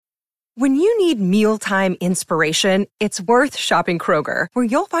When you need mealtime inspiration, it's worth shopping Kroger, where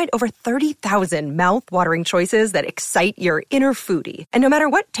you'll find over 30,000 mouth-watering choices that excite your inner foodie. And no matter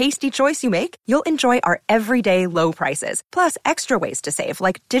what tasty choice you make, you'll enjoy our everyday low prices, plus extra ways to save,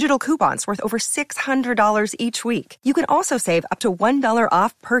 like digital coupons worth over $600 each week. You can also save up to $1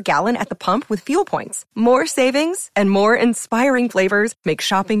 off per gallon at the pump with fuel points. More savings and more inspiring flavors make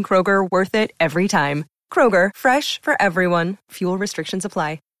shopping Kroger worth it every time. Kroger, fresh for everyone. Fuel restrictions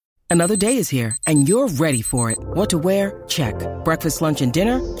apply. Another day is here, and you're ready for it. What to wear? Check. Breakfast, lunch, and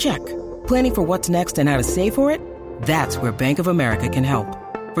dinner? Check. Planning for what's next and how to save for it? That's where Bank of America can help.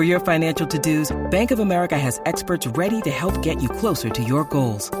 For your financial to-dos, Bank of America has experts ready to help get you closer to your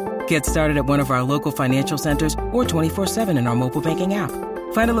goals. Get started at one of our local financial centers or 24/7 in our mobile banking app.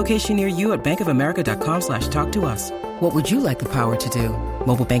 Find a location near you at bankofamerica.com/talktous. What would you like the power to do?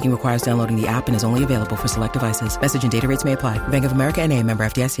 Mobile banking requires downloading the app and is only available for select devices. Message and data rates may apply. Bank of America NA, member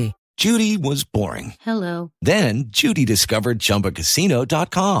FDIC. Judy was boring. Hello. Then Judy discovered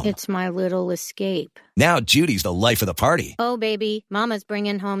ChumbaCasino.com. It's my little escape. Now Judy's the life of the party. Oh, baby, mama's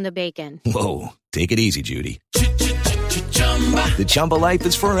bringing home the bacon. Whoa, take it easy, Judy. The Chumba life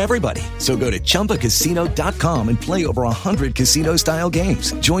is for everybody. So go to ChumbaCasino.com and play over 100 casino-style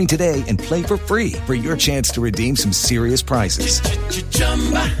games. Join today and play for free for your chance to redeem some serious prizes.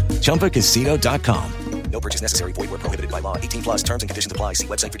 ChumbaCasino.com. No purchase necessary. Void where prohibited by law. 18 plus terms and conditions apply. See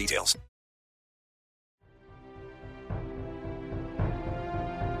website for details.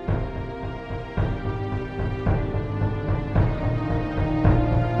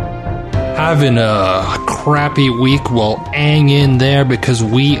 Having a crappy week? Well, hang in there, because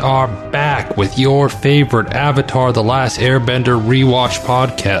we are back with your favorite Avatar: The Last Airbender rewatch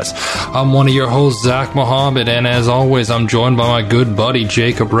podcast. I'm one of your hosts, Zach Mohammed, and as always, I'm joined by my good buddy,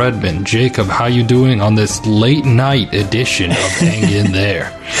 Jacob Redman. Jacob, how you doing on this late night edition of Hang In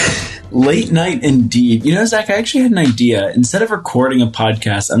There? Late night indeed. You know, Zach, I actually had an idea. Instead of recording a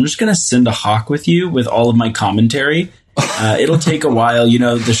podcast, I'm just going to send a hawk with you with all of my commentary. It'll take a while. You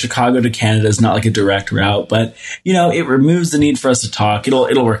know, the Chicago to Canada is not like a direct route, but you know, it removes the need for us to talk.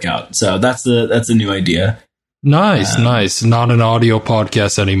 It'll work out. So that's the new idea. Nice. Not an audio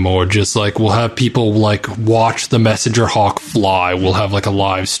podcast anymore. Just like we'll have people like watch the messenger hawk fly. We'll have like a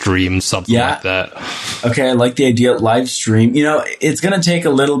live stream, something like that. Okay, I like the idea. Live stream. You know, it's going to take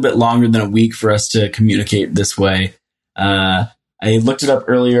a little bit longer than a week for us to communicate this way. I looked it up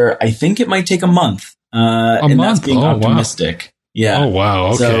earlier. I think it might take a month. And month? That's being optimistic. Wow. Yeah. Oh, wow.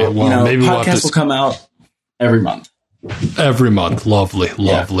 Okay. So, well, you know, maybe podcasts will come out every month. Every month. Lovely.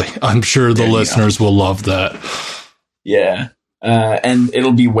 I'm sure the listeners will love that. Yeah. And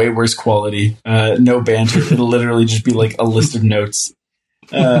it'll be way worse quality. No banter. It'll literally just be like a list of notes.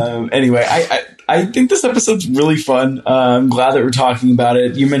 Anyway, I think this episode's really fun. I'm glad that we're talking about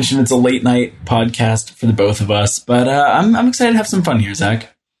it. You mentioned it's a late night podcast for the both of us, but I'm excited to have some fun here, Zach.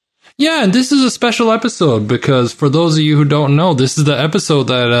 Yeah, and this is a special episode because for those of you who don't know, this is the episode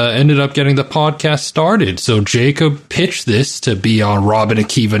that ended up getting the podcast started. So Jacob pitched this to be on Rob and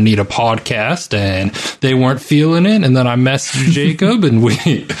Akiva Need a Podcast, and they weren't feeling it. And then I messaged Jacob, and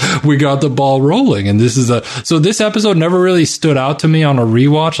we got the ball rolling. And this episode never really stood out to me on a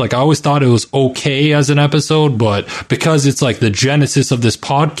rewatch. Like I always thought it was okay as an episode, but because it's like the genesis of this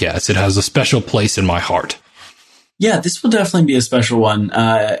podcast, it has a special place in my heart. Yeah, this will definitely be a special one.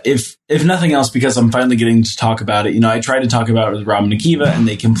 If nothing else, because I'm finally getting to talk about it. You know, I tried to talk about it with Rob and Akiva, and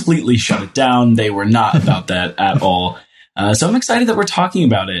they completely shut it down. They were not about that at all. So I'm excited that we're talking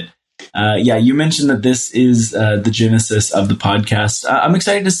about it. Yeah, you mentioned that this is the genesis of the podcast. I'm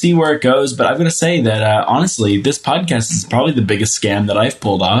excited to see where it goes, but I've got to say that honestly, this podcast is probably the biggest scam that I've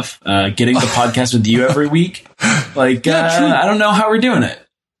pulled off. Getting the podcast with you every week, like I don't know how we're doing it.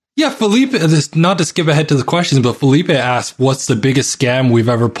 Yeah, Felipe, not to skip ahead to the questions, but Felipe asked, what's the biggest scam we've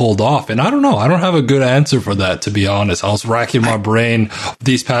ever pulled off? And I don't know. I don't have a good answer for that, to be honest. I was racking my brain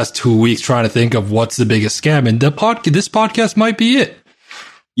these past 2 weeks trying to think of what's the biggest scam. And this podcast might be it.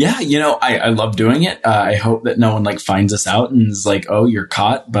 Yeah, you know, I love doing it. I hope that no one like finds us out and is like, oh, you're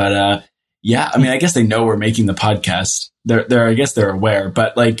caught. But yeah, I mean, I guess they know we're making the podcast. I guess they're aware,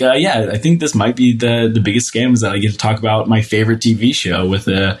 but like, yeah, I think this might be the biggest scam is that I get to talk about my favorite TV show with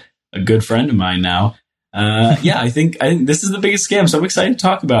a good friend of mine now. Yeah, I think this is the biggest scam, so I'm excited to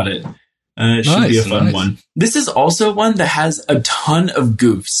talk about it. It should be a fun one. This is also one that has a ton of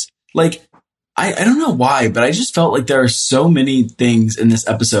goofs. Like, I don't know why, but I just felt like there are so many things in this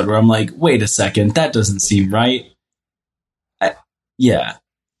episode where I'm like, wait a second, that doesn't seem right. Yeah.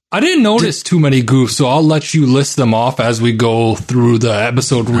 I didn't notice too many goofs, so I'll let you list them off as we go through the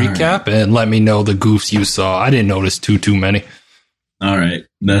episode recap and let me know the goofs you saw. I didn't notice too many. All right.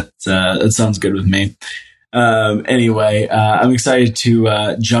 That sounds good with me. Anyway, I'm excited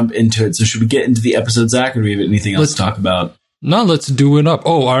to jump into it. So should we get into the episode, Zach, or do we have anything else to talk about? No, let's do it up.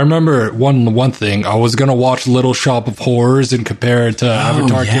 Oh, I remember one thing. I was going to watch Little Shop of Horrors and compare it to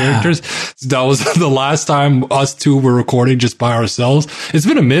Avatar characters. That was the last time us two were recording just by ourselves. It's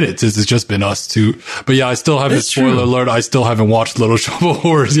been a minute since it's just been us two. But yeah, I still haven't, spoiler alert, I still haven't watched Little Shop of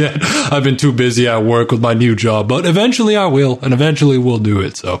Horrors yet. I've been too busy at work with my new job, but eventually I will, and eventually we'll do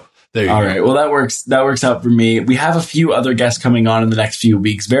it. So there you go. All right. Well, that works out for me. We have a few other guests coming on in the next few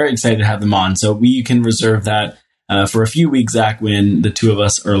weeks. Very excited to have them on. So we can reserve that for a few weeks, Zach, when the two of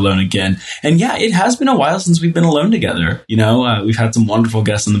us are alone again. And yeah, it has been a while since we've been alone together. You know, we've had some wonderful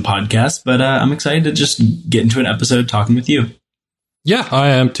guests on the podcast, but I'm excited to just get into an episode talking with you. Yeah, I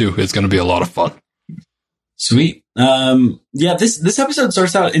am too. It's going to be a lot of fun. Sweet. Yeah, this episode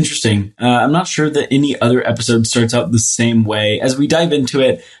starts out interesting. I'm not sure that any other episode starts out the same way. As we dive into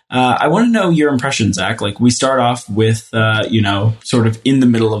it, I want to know your impression, Zach. Like, we start off with, sort of in the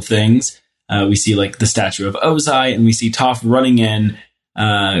middle of things. We see like the statue of Ozai, and we see Toph running in.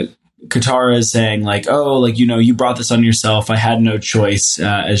 Katara is saying like, "Oh, like, you know, you brought this on yourself. I had no choice."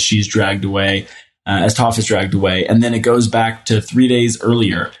 As she's dragged away, as Toph is dragged away, and then it goes back to 3 days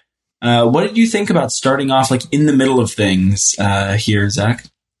earlier. What did you think about starting off like in the middle of things here, Zach?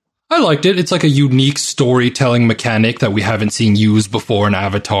 I liked it. It's like a unique storytelling mechanic that we haven't seen used before in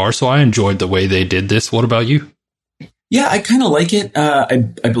Avatar, so I enjoyed the way they did this. What about you? Yeah, I kind of like it. I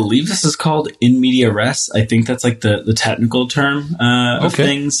believe this is called in media res. I think that's like the technical term of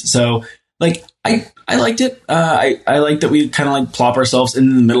things. So like, I liked it. I like that we kind of like plop ourselves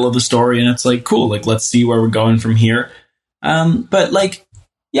in the middle of the story, and it's like, cool, like, let's see where we're going from here. But like,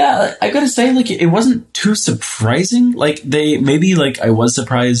 yeah, I gotta say, like, it wasn't too surprising. Like, I was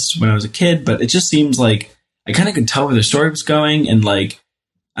surprised when I was a kid, but it just seems like I kind of could tell where the story was going. And like,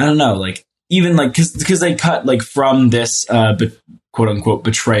 I don't know, like, even like, because they cut like from this quote unquote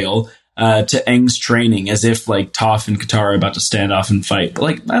betrayal to Aang's training, as if like Toph and Katara are about to stand off and fight. But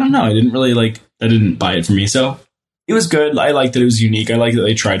like, I don't know, I didn't buy it for me. So it was good. I liked that it was unique. I liked that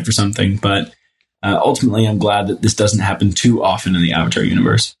they tried for something, but ultimately I'm glad that this doesn't happen too often in the Avatar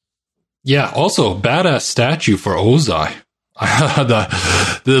universe. Yeah. Also, badass statue for Ozai. the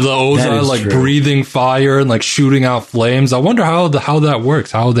Ozai like true. Breathing fire and like shooting out flames. I wonder how that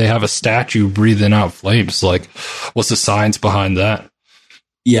works. How they have a statue breathing out flames. Like, what's the science behind that?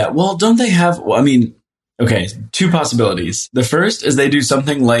 Yeah, well, don't they have? Well, I mean, okay, two possibilities. The first is they do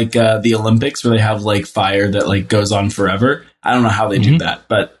something like the Olympics, where they have like fire that like goes on forever. I don't know how they do that,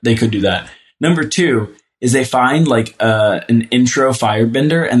 but they could do that. Number two is they find like an intro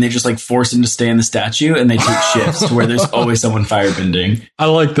firebender, and they just like force him to stay in the statue, and they take shifts to where there's always someone firebending. I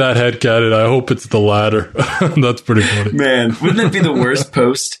like that headcanon. I hope it's the latter. That's pretty funny. Man, wouldn't it be the worst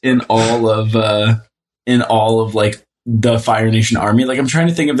post in all of like the Fire Nation army? Like, I'm trying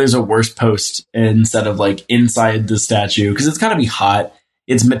to think if there's a worse post instead of like inside the statue, because it's gotta be hot.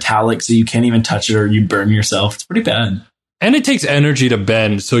 It's metallic, so you can't even touch it or you burn yourself. It's pretty bad. And it takes energy to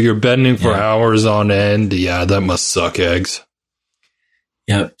bend, so you're bending for hours on end. Yeah, that must suck eggs.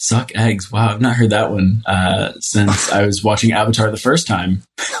 Yeah, suck eggs. Wow, I've not heard that one since I was watching Avatar the first time.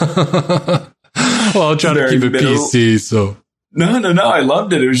 Well, I'll try to keep it PC, so... No, I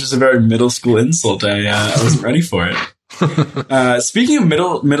loved it. It was just a very middle school insult. I wasn't ready for it. Speaking of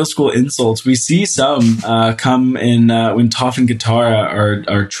middle school insults, we see some come in when Toph and Katara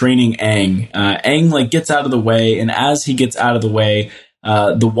are training Aang. Aang like gets out of the way, and as he gets out of the way,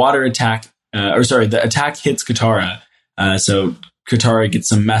 the attack hits Katara. So Katara gets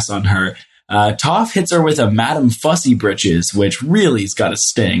some mess on her. Toph hits her with a Madame Fussy Britches, which really's got a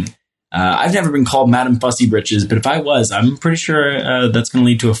sting. I've never been called Madame Fussy Britches, but if I was, I'm pretty sure that's going to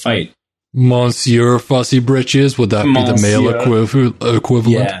lead to a fight. Monsieur Fussy Britches, would that be the male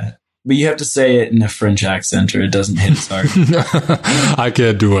equivalent? Yeah, but you have to say it in a French accent, or it doesn't hit as hard. I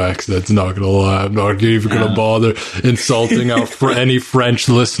can't do accents, not going to lie. I'm not even going to bother insulting any French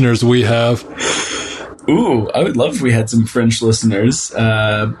listeners we have. Ooh, I would love if we had some French listeners.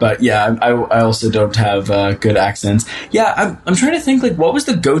 But yeah, I also don't have good accents. Yeah, I'm trying to think, like, what was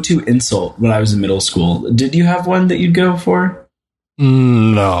the go-to insult when I was in middle school? Did you have one that you'd go for?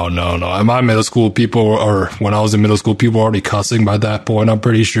 No. In my middle school, when I was in middle school, people were already cussing by that point, I'm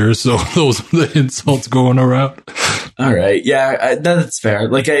pretty sure. So those are the insults going around. All right. Yeah, that's fair.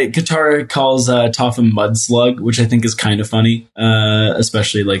 Like, Katara calls Toph a mud slug, which I think is kind of funny,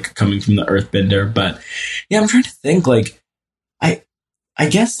 especially like coming from the Earthbender. But yeah, I'm trying to think, like, I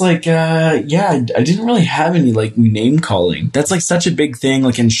guess like, I didn't really have any like name calling. That's like such a big thing.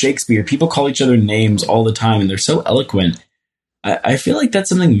 Like in Shakespeare, people call each other names all the time, and they're so eloquent. I feel like that's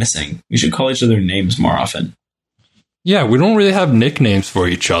something missing. We should call each other names more often. Yeah, we don't really have nicknames for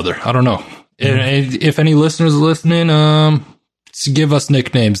each other. I don't know. And if any listeners are listening, give us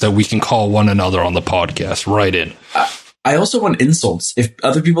nicknames that we can call one another on the podcast. Write in. I also want insults. If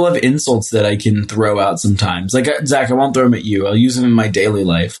other people have insults that I can throw out sometimes, like Zach, I won't throw them at you. I'll use them in my daily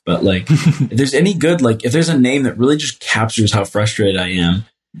life. But like, if there's any good, like if there's a name that really just captures how frustrated I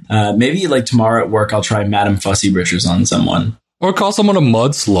am, maybe like tomorrow at work, I'll try Madam Fussy Britches on someone. Or call someone a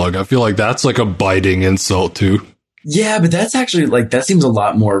mud slug. I feel like that's like a biting insult too. Yeah, but that's actually like, that seems a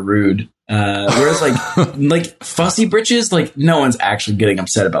lot more rude. Whereas like Fussy Britches, like no one's actually getting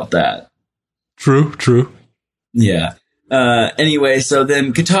upset about that. True. Yeah. Anyway, so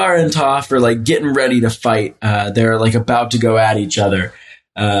then Katara and Toph are like getting ready to fight. They're like about to go at each other.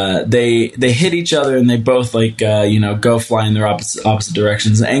 They hit each other and they both like, go fly in their opposite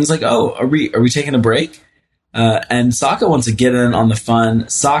directions. And Aang's like, oh, are we taking a break? And Sokka wants to get in on the fun.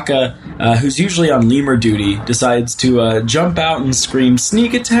 Sokka, who's usually on lemur duty, decides to jump out and scream,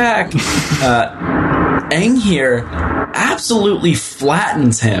 "Sneak attack!" Aang here absolutely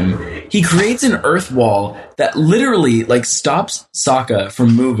flattens him. He creates an earth wall that literally like stops Sokka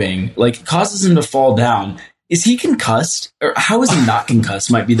from moving, like causes him to fall down. Is he concussed? Or how is he not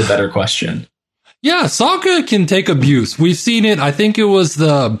concussed might be the better question. Yeah, Sokka can take abuse. We've seen it. I think it was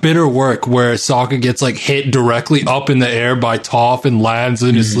the Bitter Work where Sokka gets like hit directly up in the air by Toph and lands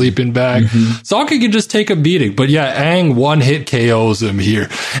in his sleeping bag. Sokka can just take a beating. But yeah, Aang one hit KOs him here.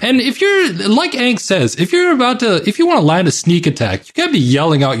 And if you're, like Aang says, if you want to land a sneak attack, you can't be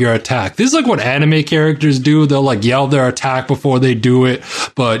yelling out your attack. This is like what anime characters do. They'll like yell their attack before they do it.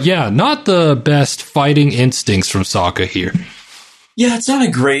 But yeah, not the best fighting instincts from Sokka here. Yeah, it's not a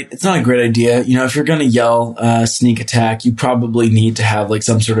great idea. You know, if you're going to yell sneak attack, you probably need to have like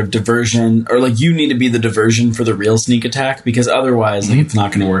some sort of diversion, or like you need to be the diversion for the real sneak attack, because otherwise like it's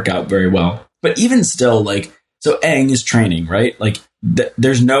not going to work out very well. But even still, like, so Aang is training, right? Like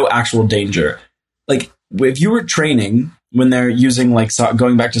there's no actual danger. Like if you were training when they're using like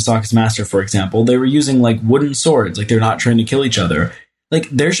going back to Sokka's master, for example, they were using like wooden swords. Like they're not trying to kill each other. Like,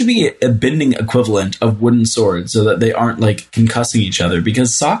 there should be a bending equivalent of wooden swords so that they aren't, like, concussing each other.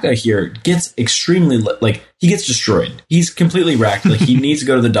 Because Sokka here gets extremely, like, he gets destroyed. He's completely wrecked. Like, he needs to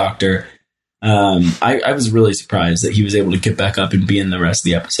go to the doctor. I was really surprised that he was able to get back up and be in the rest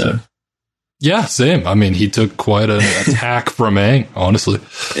of the episode. Yeah, same. I mean, he took quite an attack from Aang, honestly.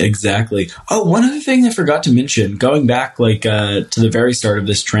 Exactly. Oh, one other thing I forgot to mention, going back like to the very start of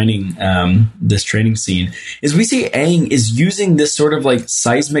this training scene, is we see Aang is using this sort of like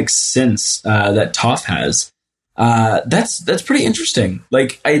seismic sense that Toph has. That's pretty interesting.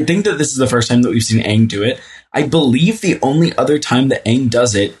 Like, I think that this is the first time that we've seen Aang do it. I believe the only other time that Aang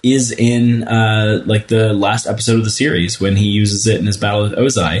does it is in like the last episode of the series when he uses it in his battle with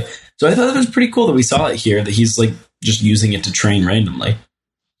Ozai. So I thought that was pretty cool that we saw it here, that he's like just using it to train randomly.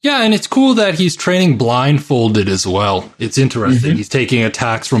 Yeah, and it's cool that he's training blindfolded as well. It's interesting. He's taking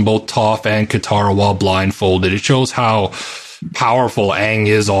attacks from both Toph and Katara while blindfolded. It shows how powerful Aang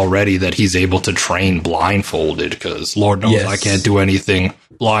is already that he's able to train blindfolded, because Lord knows I can't do anything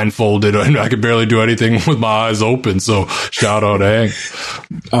blindfolded, and I can barely do anything with my eyes open. So shout out Aang.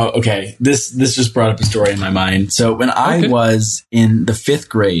 Oh, okay. This just brought up a story in my mind. So when I was in the 5th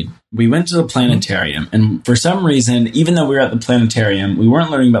grade, we went to the planetarium, and for some reason, even though we were at the planetarium, we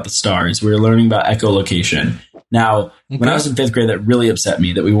weren't learning about the stars. We were learning about echolocation. Now, when I was in 5th grade, that really upset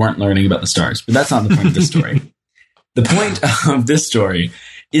me that we weren't learning about the stars, but that's not the point of this story. The point of this story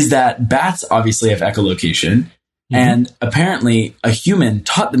is that bats obviously have echolocation, and apparently a human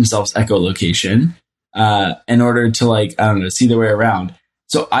taught themselves echolocation in order to, like, I don't know, see their way around.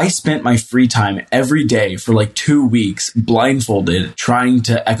 So I spent my free time every day for like 2 weeks blindfolded trying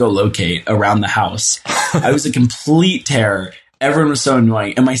to echolocate around the house. I was a complete terror. Everyone was so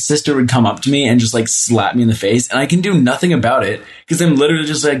annoying. And my sister would come up to me and just like slap me in the face. And I can do nothing about it because I'm literally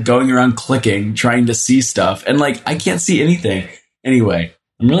just like going around clicking, trying to see stuff. And like, I can't see anything. Anyway,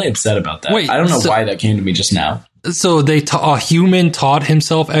 I'm really upset about that. Wait, I don't know why that came to me just now. So a human taught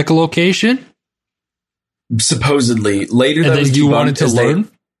himself echolocation? Supposedly. Later, and then you wanted to learn?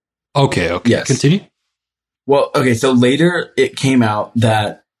 Okay. Yes. Continue. Well, okay, so later it came out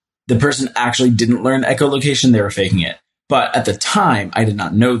that the person actually didn't learn echolocation. They were faking it. But at the time, I did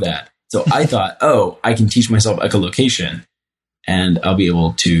not know that. So I thought, I can teach myself echolocation and I'll be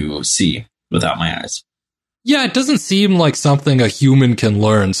able to see without my eyes. Yeah, it doesn't seem like something a human can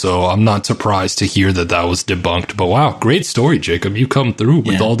learn, so I'm not surprised to hear that was debunked. But wow, great story, Jacob. You come through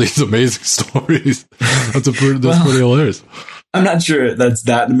with all these amazing stories. That's pretty hilarious. I'm not sure that's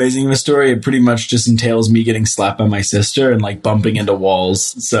that amazing of a story. It pretty much just entails me getting slapped by my sister and like bumping into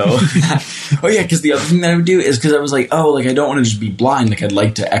walls. So, oh yeah, because the other thing that I would do is because I was like, oh, like I don't want to just be blind. Like I'd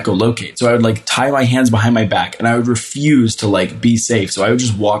like to echolocate. So I would like tie my hands behind my back and I would refuse to like be safe. So I would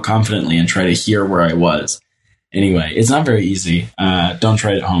just walk confidently and try to hear where I was. Anyway, it's not very easy. Don't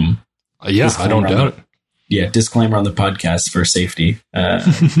try it at home. Yeah, I don't doubt it. Yeah, disclaimer on the podcast for safety.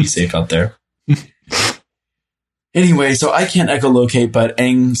 Be safe out there. Anyway, so I can't echolocate, but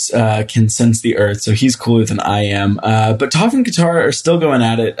Aang can sense the earth, so he's cooler than I am. But Toph and Katara are still going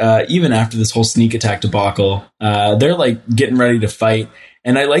at it, even after this whole sneak attack debacle. They're like getting ready to fight,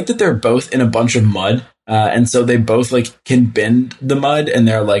 and I like that they're both in a bunch of mud, and so they both like can bend the mud, and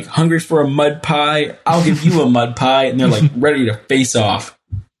they're like hungry for a mud pie. I'll give you a mud pie, and they're like ready to face off.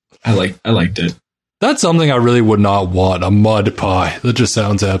 I liked it. That's something I really would not want, a mud pie. That just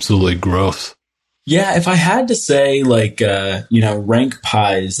sounds absolutely gross. Yeah, if I had to say, like, rank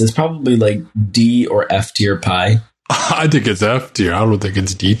pies, there's probably, like, D or F tier pie. I think it's F tier. I don't think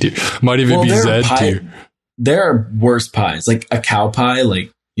it's D tier. Might even be Z tier. There are worse pies, like a cow pie,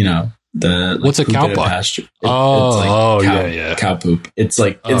 like, what's a cow pie? Pasture. It's like yeah. Cow poop. It's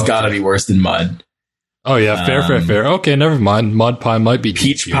like, it's gotta be worse than mud. Oh, yeah, fair. Okay, never mind. Mud pie might be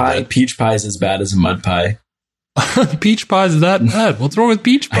peach pie. Then. Peach pie is as bad as a mud pie. Peach pie is that bad? What's wrong with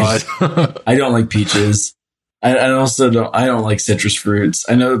peach pie? I don't like peaches. I don't like citrus fruits.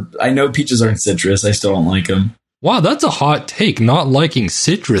 I know peaches aren't citrus. I still don't like them. Wow, that's a hot take, not liking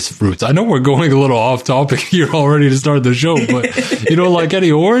citrus fruits. I know we're going a little off topic here already to start the show, but you don't like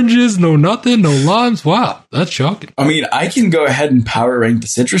any oranges, no nothing, no limes? Wow, that's shocking. I mean, I can go ahead and power rank the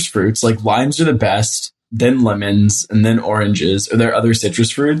citrus fruits. Like limes are the best, then lemons, and then oranges. Are there other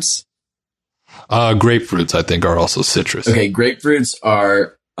citrus fruits? Grapefruits, I think, are also citrus. Okay, grapefruits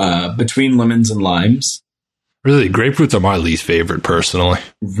are between lemons and limes. Really? Grapefruits are my least favorite, personally.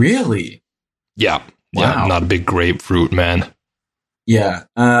 Really? Yeah. Wow. Yeah, I'm not a big grapefruit man. Yeah.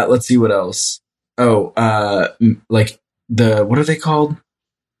 Let's see what else. Oh, like what are they called?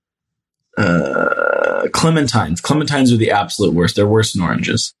 Clementines. Clementines are the absolute worst. They're worse than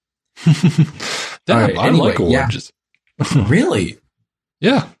oranges. Damn, I like oranges. Yeah. Really?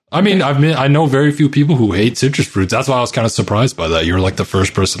 Yeah. I mean, I know very few people who hate citrus fruits. That's why I was kind of surprised by that. You're like the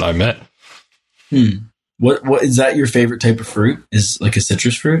first person I met. What is that? Your favorite type of fruit is like a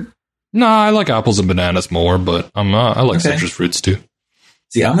citrus fruit? No, I like apples and bananas more, but I like citrus fruits too.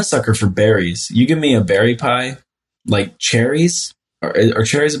 See, I'm a sucker for berries. You give me a berry pie, like cherries. Are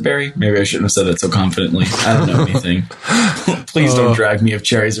cherries a berry? Maybe I shouldn't have said that so confidently. I don't know anything. Please don't drag me if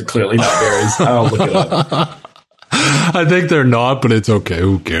cherries are clearly not berries. I'll look it up. I think they're not, but it's okay.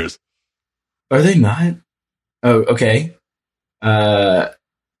 Who cares? Are they not? Oh, okay.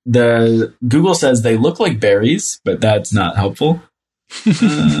 The Google says they look like berries, but that's not helpful.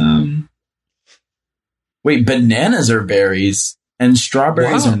 Wait, bananas are berries and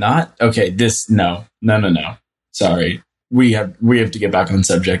strawberries are not? Okay, no. Sorry. We have to get back on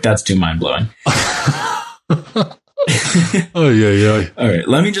subject. That's too mind-blowing. Oh, yeah. All right,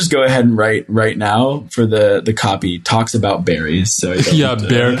 let me just go ahead and write right now for the copy. Talks about berries. So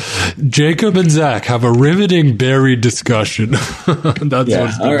Jacob and Zach have a riveting berry discussion.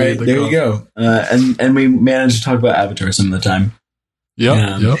 That's all right. There you go. And we managed to talk about Avatar some of the time.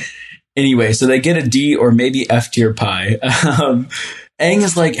 Yep. Anyway, so they get a D or maybe F tier pie. Aang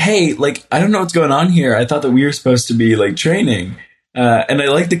is like, hey, like I don't know what's going on here. I thought that we were supposed to be like training. And I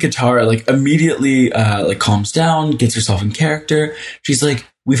like the Katara, like immediately, like calms down, gets herself in character. She's like,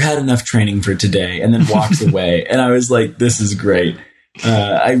 we've had enough training for today, and then walks away. And I was like, this is great.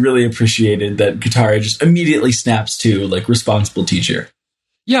 I really appreciated that Katara just immediately snaps to like responsible teacher.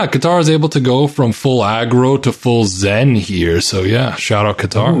 Yeah, Katara's able to go from full aggro to full zen here. So yeah, shout out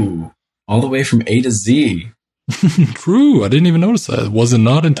Katara. Ooh, all the way from A to Z. True. I didn't even notice that. It wasn't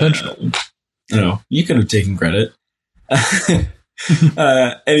not intentional. No, you could have taken credit.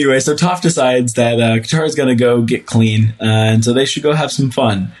 Anyway, so Toph decides that Katara's going to go get clean, and so they should go have some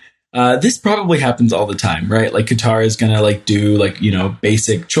fun. This probably happens all the time, right? Like Katara is going to like do like,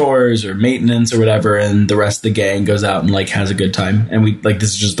 basic chores or maintenance or whatever, and the rest of the gang goes out and like has a good time. And we like,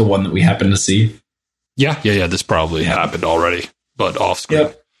 this is just the one that we happen to see. Yeah. This probably happened already, but off screen.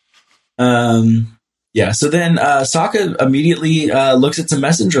 Yep. Yeah, so then Sokka immediately looks at some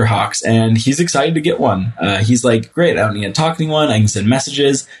messenger hawks, and he's excited to get one. He's like, great, I don't need to talk to anyone. I can send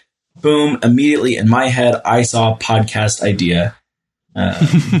messages. Boom, immediately in my head, I saw podcast idea.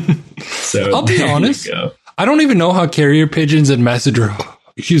 So I'll be honest, I don't even know how carrier pigeons and messenger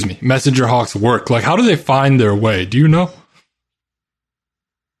hawks work. Like, how do they find their way? Do you know?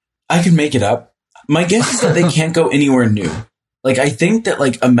 I can make it up. My guess is that they can't go anywhere new. Like, I think that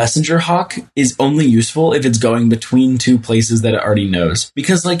like a messenger hawk is only useful if it's going between two places that it already knows.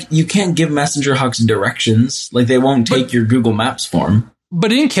 Because like you can't give messenger hawks directions. Like they won't take your Google Maps form. But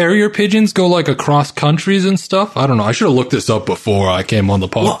didn't carrier pigeons go like across countries and stuff? I don't know. I should have looked this up before I came on the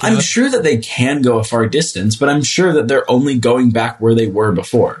podcast. Well, I'm sure that they can go a far distance, but I'm sure that they're only going back where they were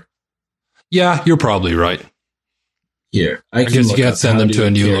before. Yeah, you're probably right. Here, I guess you can't send them to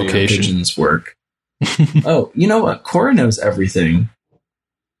a new location. Pigeons work. Oh, you know what? Cora knows everything.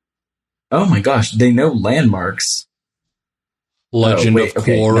 Oh my gosh, they know landmarks. Legend of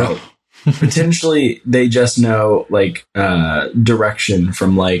Cora. No. Potentially, they just know like direction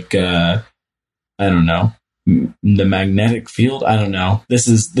from like I don't know, the magnetic field. I don't know. This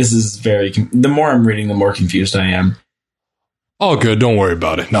is very. The more I'm reading, the more confused I am. Oh, good. Don't worry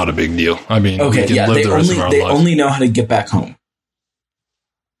about it. Not a big deal. I mean, okay, we can yeah. live the rest of our They lives. only know how to get back home.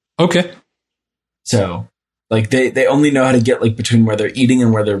 Okay. So, like, they only know how to get like between where they're eating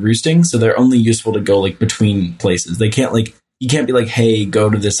and where they're roosting. So they're only useful to go like between places. They can't like. You can't be like, hey,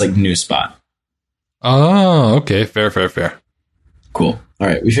 go to this like new spot. Oh, okay. Fair. Cool. All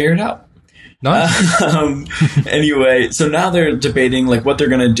right, we figured it out. Nice. Anyway, so now they're debating like what they're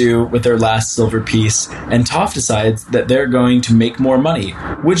going to do with their last silver piece, and Toph decides that they're going to make more money,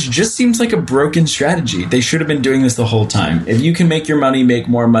 which just seems like a broken strategy. They should have been doing this the whole time. If you can make your money, make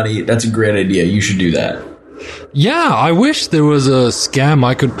more money, that's a great idea. You should do that. Yeah, I wish there was a scam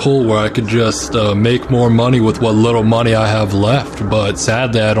I could pull where I could just make more money with what little money I have left, but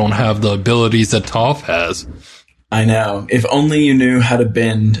sadly I don't have the abilities that Toph has. I know. If only you knew how to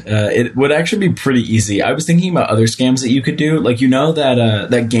bend, it would actually be pretty easy. I was thinking about other scams that you could do. Like, you know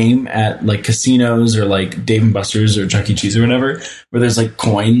that game at like casinos or like Dave & Buster's or Chuck E. Cheese or whatever, where there's like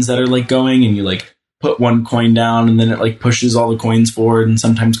coins that are like going and you like put one coin down and then it like pushes all the coins forward and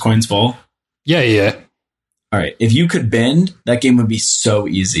sometimes coins fall? Yeah. All right. If you could bend, that game would be so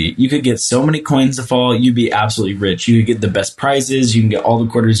easy. You could get so many coins to fall. You'd be absolutely rich. You could get the best prizes. You can get all the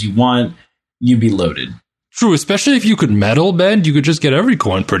quarters you want. You'd be loaded. True, especially if you could metal bend, you could just get every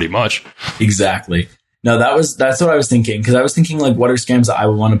coin pretty much. Exactly. No, that's what I was thinking. Because I was thinking like, what are scams that I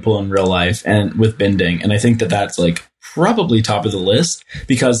would want to pull in real life and with bending? And I think that that's like probably top of the list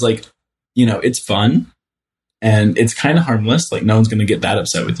because like, you know, it's fun and it's kind of harmless. Like no one's going to get that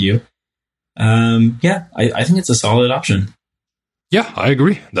upset with you. Yeah, I think it's a solid option. Yeah, I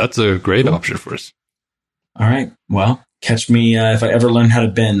agree. That's a great option for us. All right. Well, catch me if I ever learn how to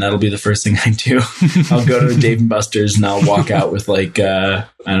bend. That'll be the first thing I do. I'll go to Dave & Buster's and I'll walk out with like I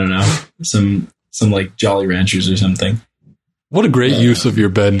don't know, some like Jolly Ranchers or something. What a great use of your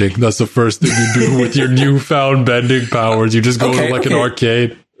bending. That's the first thing you do with your newfound bending powers. You just go to like an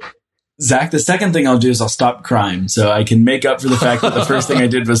arcade. Zach, the second thing I'll do is I'll stop crime so I can make up for the fact that the first thing I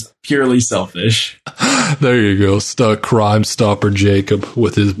did was purely selfish. There you go. Crime Stopper Jacob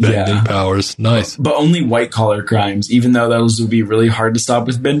with his bending powers. Nice. But only white collar crimes, even though those would be really hard to stop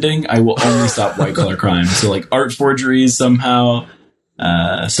with bending. I will only stop white collar crimes. So like art forgeries somehow,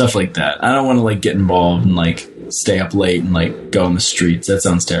 stuff like that. I don't want to like get involved and like stay up late and like go on the streets. That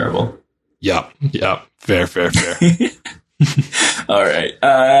sounds terrible. Yeah. Fair. All right.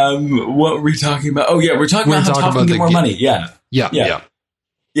 What were we talking about? Oh yeah, we're talking about how Toph can get more money. Yeah.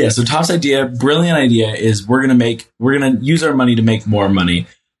 So Toph's idea, brilliant idea, is we're gonna use our money to make more money.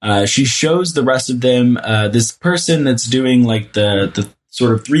 She shows the rest of them this person that's doing like the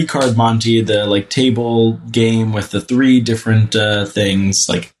sort of 3-card Monty, the like table game with the 3 different things.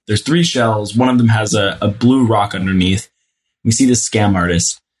 Like there's 3 shells. One of them has a blue rock underneath. We see this scam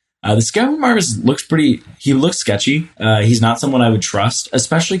artist. The scam artist looks sketchy. He's not someone I would trust,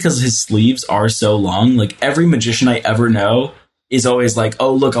 especially because his sleeves are so long. Like every magician I ever know is always like,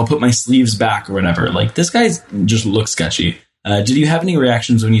 oh, look, I'll put my sleeves back or whatever. Like this guy just looks sketchy. Did you have any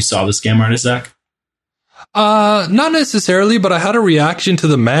reactions when you saw the scam artist, Zach? Not necessarily, but I had a reaction to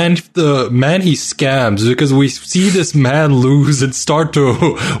the man he scams because we see this man lose and start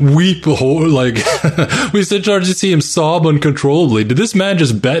to weep. Like we start to see him sob uncontrollably. Did this man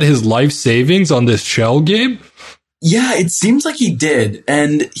just bet his life savings on this shell game? Yeah, it seems like he did,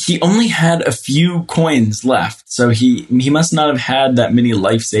 and he only had a few coins left, so he must not have had that many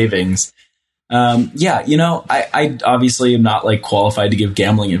life savings. Yeah, you know, I obviously am not like qualified to give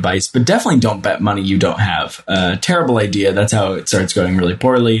gambling advice, but definitely don't bet money you don't have. Terrible idea. That's how it starts going really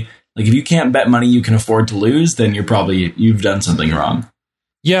poorly. Like if you can't bet money you can afford to lose, then you've done something wrong.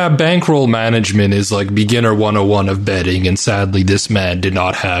 Yeah, bankroll management is like beginner 101 of betting, and sadly this man did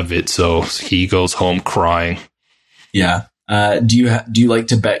not have it, so he goes home crying. Yeah. Do you like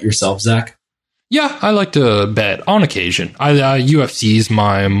to bet yourself, Zach? Yeah, I like to bet on occasion. UFC is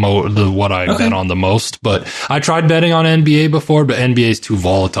what I bet on the most, but I tried betting on NBA before, but NBA is too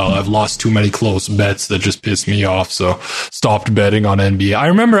volatile. I've lost too many close bets that just piss me off, so stopped betting on NBA. I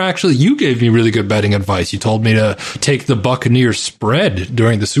remember actually you gave me really good betting advice. You told me to take the Buccaneers spread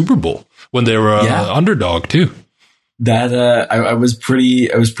during the Super Bowl when they were underdog too. That I was pretty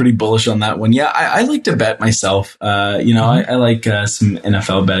bullish on that one. Yeah, I like to bet myself. I like some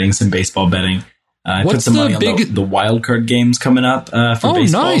NFL betting, some baseball betting. I put some money on the wild card games coming up for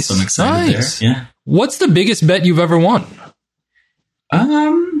baseball, nice, so I'm excited there. Yeah. What's the biggest bet you've ever won?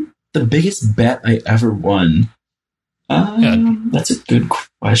 The biggest bet I ever won. That's a good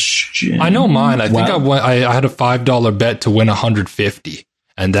question. I know mine. I think I had a $5 bet to win $150,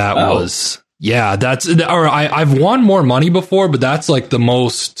 and that was I've won more money before, but that's like the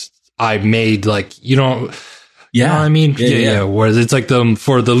most I've made. Like you know what I mean? Yeah. Whereas it's like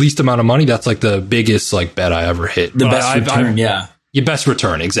for the least amount of money, that's like the biggest like bet I ever hit. The best return, Your best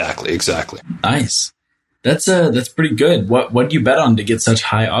return, exactly. Nice. That's pretty good. What do you bet on to get such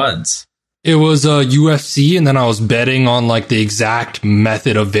high odds? It was UFC, and then I was betting on like the exact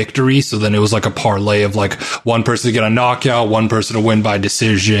method of victory. So then it was like a parlay of like one person to get a knockout, one person to win by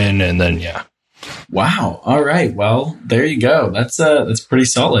decision, and then Wow. All right. Well, there you go. That's pretty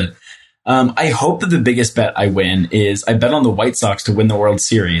solid. I hope that the biggest bet I win is I bet on the White Sox to win the World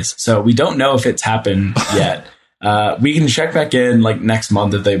Series. So we don't know if it's happened yet. We can check back in like next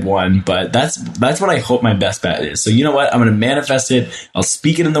month if they've won, but that's what I hope my best bet is. So you know what? I'm going to manifest it. I'll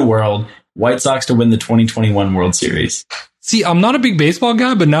speak it in the world. White Sox to win the 2021 World Series. See, I'm not a big baseball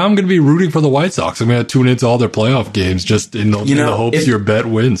guy, but now I'm going to be rooting for the White Sox. I'm going to tune into all their playoff games just in the hopes your bet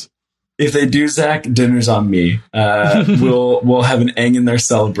wins. If they do, Zach, dinner's on me. We'll have an egg in their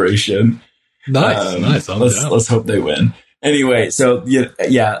celebration. Nice. Let's hope they win. Anyway, so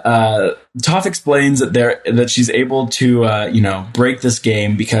Toph explains that she's able to break this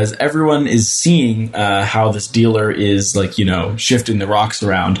game because everyone is seeing how this dealer is shifting the rocks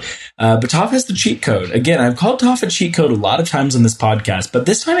around. But Toph has the cheat code. Again, I've called Toph a cheat code a lot of times on this podcast, but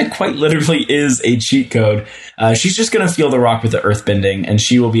this time it quite literally is a cheat code. She's just going to feel the rock with the earth bending, and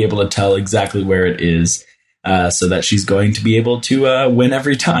she will be able to tell exactly where it is, so that she's going to be able to win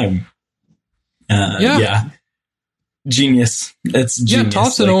every time. Genius. It's genius. Yeah,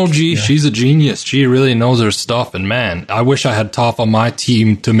 Toph's an OG. Yeah. She's a genius. She really knows her stuff. And man, I wish I had Toph on my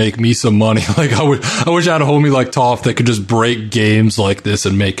team to make me some money. Like I wish I had a homie like Toph that could just break games like this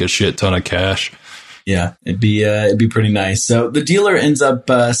and make a shit ton of cash. Yeah, it'd be pretty nice. So the dealer ends up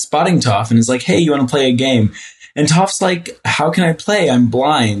spotting Toph and is like, "Hey, you want to play a game?" And Toph's like, "How can I play? I'm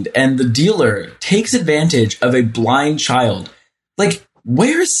blind." And the dealer takes advantage of a blind child. Like,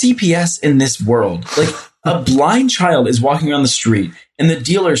 where is CPS in this world? Like, a blind child is walking around the street and the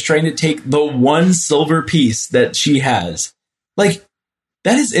dealer is trying to take the one silver piece that she has. Like,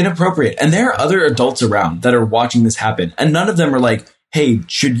 that is inappropriate. And there are other adults around that are watching this happen. And none of them are like, "Hey,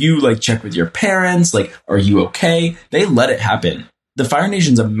 should you check with your parents? Are you okay?" They let it happen. The Fire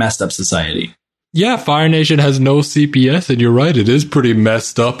Nation's a messed up society. Yeah, Fire Nation has no CPS, and you're right. It is pretty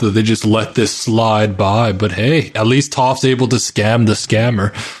messed up that they just let this slide by. But hey, at least Toph's able to scam the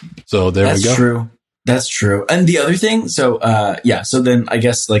scammer. So we go. That's true. That's true. And the other thing, so then I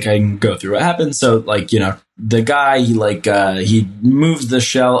guess I can go through what happened. So the guy, he moves the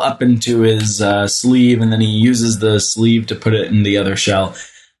shell up into his sleeve, and then he uses the sleeve to put it in the other shell,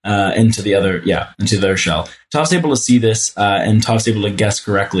 into the other shell. Toph's able to see this, and Toph's able to guess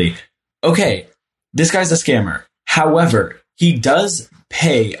correctly. Okay, this guy's a scammer. However, he does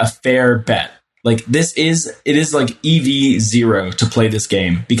pay a fair bet. It is EV0 to play this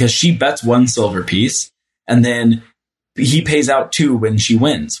game because she bets one silver piece and then he pays out 2 when she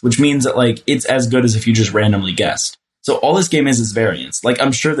wins, which means that it's as good as if you just randomly guessed. So all this game is variance.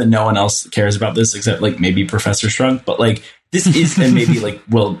 I'm sure that no one else cares about this except maybe Professor Strunk, but this is, and maybe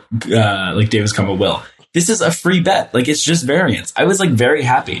Will, Davis Combo Will. This is a free bet. It's just variance. I was very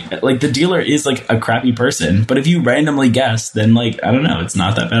happy. The dealer is a crappy person, but if you randomly guess, then I don't know, it's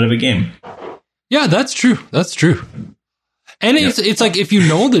not that bad of a game. Yeah, that's true. And it's if you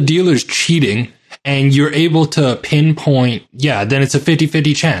know the dealer's cheating and you're able to pinpoint, then it's a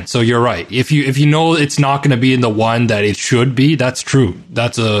 50-50 chance. So you're right. If you know it's not going to be in the one that it should be, that's true. I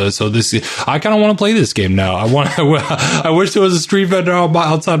kind of want to play this game now. I wish there was a street vendor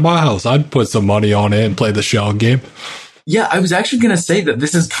outside my house. I'd put some money on it and play the shell game. Yeah, I was actually going to say that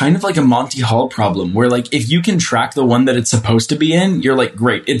this is kind of like a Monty Hall problem where if you can track the one that it's supposed to be in, you're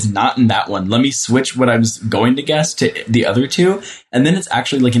great, it's not in that one. Let me switch what I was going to guess to the other two. And then it's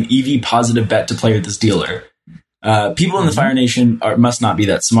actually an EV positive bet to play with this dealer. People in the Fire Nation must not be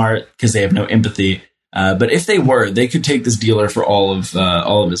that smart because they have no empathy. But if they were, they could take this dealer for all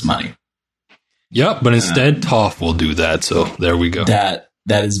of his money. Yep, but instead, Toph will do that. So there we go. That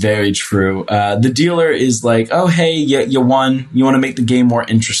is very true. The dealer is like, oh, hey, you won. You want to make the game more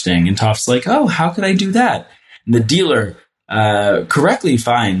interesting. And Toph's like, oh, how could I do that? And the dealer correctly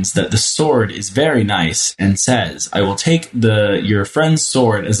finds that the sword is very nice and says, I will take your friend's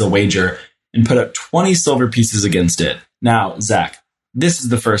sword as a wager and put up 20 silver pieces against it. Now, Zach, this is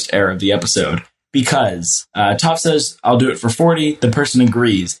the first error of the episode because Toph says, I'll do it for 40. The person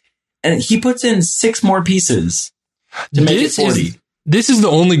agrees. And he puts in 6 more pieces to make it 40. This is the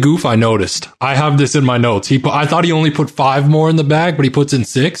only goof I noticed. I have this in my notes. I thought he only put 5 more in the bag, but he puts in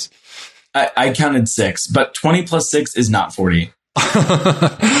 6. I counted 6, but 20 plus 6 is not 40.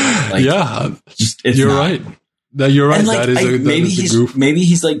 Yeah, you're right. You're right. And like, maybe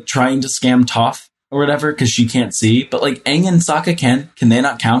he's like trying to scam Toph or whatever because she can't see. But like Aang and Sokka can they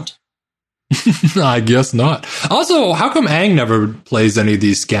not count? I guess not. Also, how come Aang never plays any of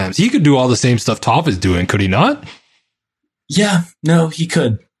these scams? He could do all the same stuff Toph is doing, could he not? Yeah, no, he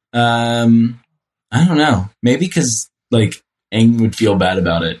could. I don't know. Maybe because like Aang would feel bad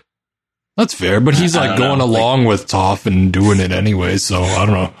about it. That's fair, but he's like going along with Toph and doing it anyway, so I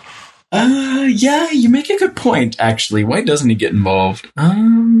don't know. Yeah, you make a good point, actually. Why doesn't he get involved?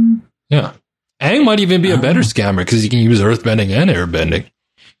 Yeah. Aang might even be a better scammer because he can use earthbending and airbending.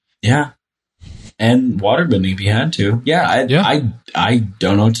 Yeah. And waterbending if he had to. Yeah, I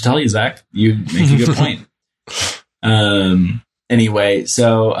don't know what to tell you, Zach. You make a good point. Anyway,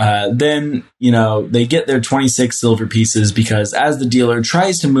 so then, they get their 26 silver pieces because as the dealer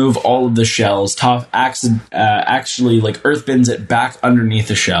tries to move all of the shells, Toph actually like earthbends it back underneath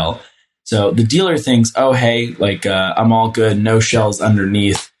the shell. So the dealer thinks, oh, hey, like I'm all good, no shells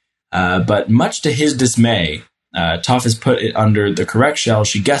underneath. But much to his dismay, Toph has put it under the correct shell.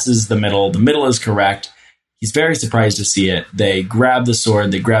 She guesses the middle. The middle is correct. He's very surprised to see it. They grab the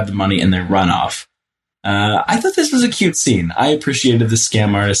sword, they grab the money, and they run off. I thought this was a cute scene. I appreciated the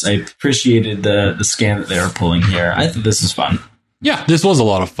scam artist. I appreciated the scam that they were pulling here. I thought this was fun. Yeah, this was a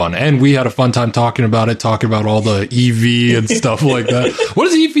lot of fun. And we had a fun time talking about all the EV and stuff like that. What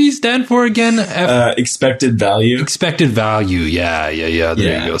does EV stand for again? Expected value. Expected value. Yeah.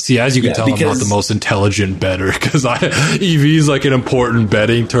 There you go. See, as you can tell, I'm not the most intelligent bettor because EV is like an important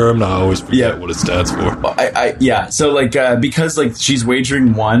betting term. And I always forget what it stands for. So like, because like she's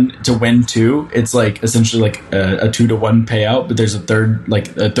wagering 1 to win 2, it's like essentially like a 2-to-1 payout, but there's a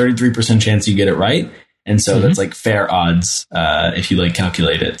 33% chance you get it right. And so that's like fair odds if you like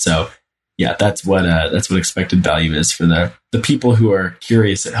calculate it. So yeah, that's what expected value is for the people who are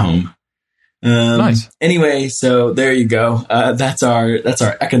curious at home. Nice. Anyway, so there you go. That's our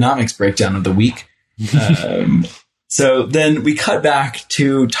economics breakdown of the week. So then we cut back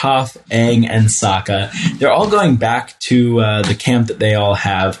to Toph, Aang, and Sokka. They're all going back to the camp that they all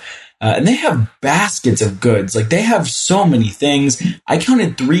have. And they have baskets of goods. Like they have so many things. I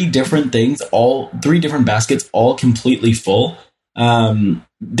counted 3 different things, 3 different baskets, all completely full.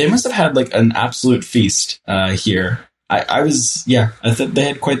 They must have had like an absolute feast here. I thought they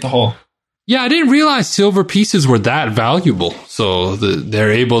had quite the haul. Yeah, I didn't realize silver pieces were that valuable. So they're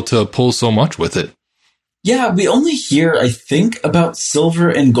able to pull so much with it. Yeah, we only hear, I think, about silver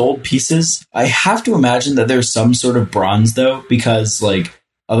and gold pieces. I have to imagine that there's some sort of bronze though, because like,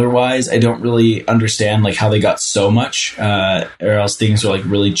 otherwise, I don't really understand like how they got so much, or else things are like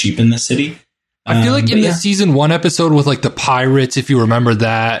really cheap in this city. I feel like in the season 1 episode with like the pirates, if you remember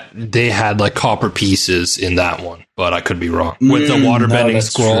that, they had like copper pieces in that one, but I could be wrong with the waterbending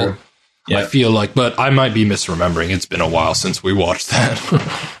scroll. Yep. I feel like, but I might be misremembering. It's been a while since we watched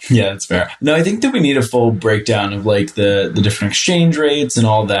that. Yeah, that's fair. No, I think that we need a full breakdown of like the different exchange rates and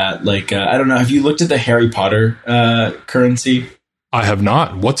all that. Like, I don't know. Have you looked at the Harry Potter currency? I have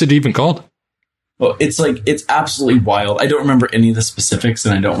not. What's it even called? Well, it's absolutely wild. I don't remember any of the specifics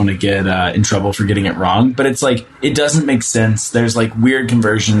and I don't want to get in trouble for getting it wrong, but it's like, it doesn't make sense. There's like weird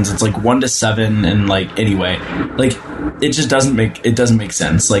conversions. It's like 1 to 7 and like, anyway, like it just doesn't make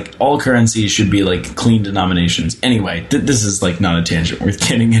sense. Like all currencies should be like clean denominations. Anyway, this is like not a tangent worth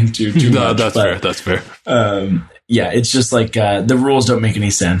getting into too much. That's fair. Yeah, it's just like the rules don't make any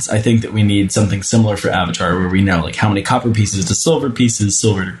sense. I think that we need something similar for Avatar where we know like how many copper pieces to silver pieces,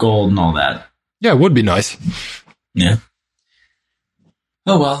 silver to gold and all that. Yeah, it would be nice. Yeah.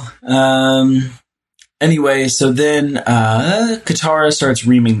 Oh, well. Anyway, so then Katara starts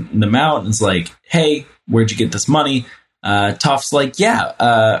reaming them out and is like, hey, where'd you get this money? Toph's like,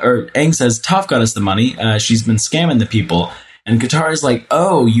 or Aang says, Toph got us the money. She's been scamming the people. And Katara's like,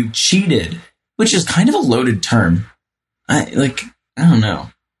 oh, you cheated. which is kind of a loaded term. I don't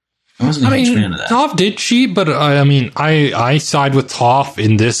know. I wasn't a huge fan of that. Toph did cheat, but I side with Toph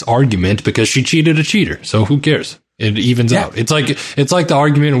in this argument because she cheated a cheater. So who cares? It evens out. It's like the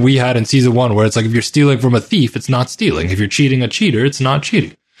argument we had in season 1 where it's like if you're stealing from a thief, it's not stealing. If you're cheating a cheater, it's not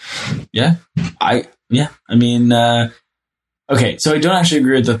cheating. Yeah. Okay, so I don't actually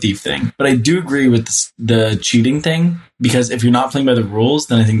agree with the thief thing, but I do agree with the cheating thing, because if you're not playing by the rules,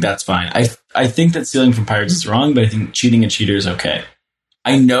 then I think that's fine. I think that stealing from pirates is wrong, but I think cheating a cheater is okay.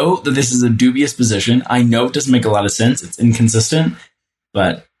 I know that this is a dubious position. I know it doesn't make a lot of sense. It's inconsistent,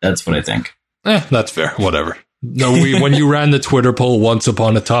 but that's what I think. That's fair. Whatever. No, when you ran the Twitter poll once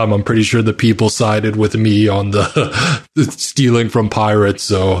upon a time, I'm pretty sure the people sided with me on the stealing from pirates.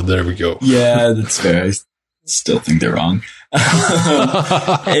 So there we go. Yeah, that's fair. I still think they're wrong.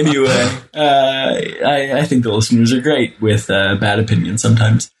 Anyway, I think the listeners are great with bad opinions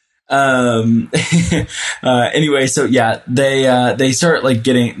sometimes. Anyway, so yeah, they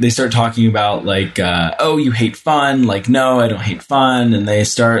start talking about like, oh, you hate fun. Like, no, I don't hate fun. And they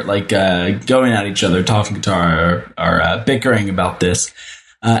start like, going at each other, talking to our bickering about this.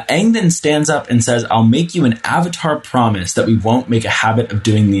 Aang then stands up and says, I'll make you an avatar promise that we won't make a habit of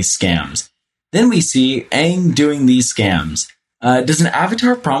doing these scams. Then we see Aang doing these scams. Does an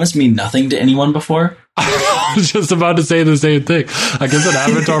avatar promise mean nothing to anyone before? I was just about to say the same thing. I guess an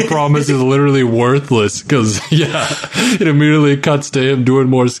avatar promise is literally worthless because, it immediately cuts to him doing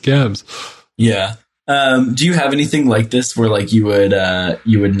more scams. Yeah. Do you have anything like this where like you would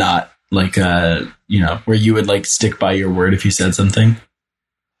not like, where you would like stick by your word if you said something?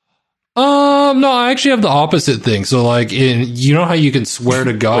 No, I actually have the opposite thing. So like you know how you can swear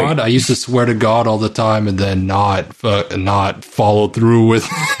to God? I used to swear to God all the time and then not follow through with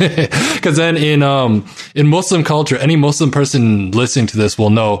because then in Muslim culture, any Muslim person listening to this will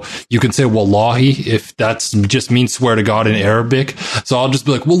know you can say Wallahi if that's just means swear to God in Arabic. So I'll just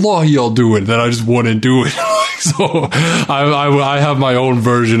be like, Wallahi, I'll do it. Then I just wouldn't do it. So I have my own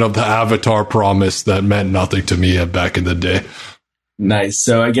version of the avatar promise that meant nothing to me back in the day. Nice.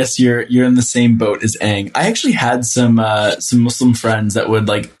 So I guess you're in the same boat as Aang. I actually had some Muslim friends that would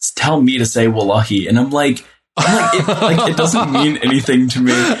like tell me to say Wallahi, and I'm like it doesn't mean anything to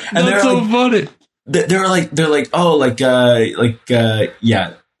me. And that's so funny. They're like oh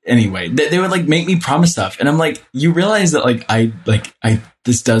yeah. Anyway, they would like make me promise stuff, and I'm like, you realize that I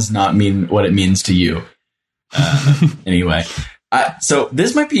this does not mean what it means to you. Anyway. So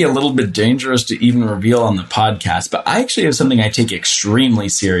this might be a little bit dangerous to even reveal on the podcast, but I actually have something I take extremely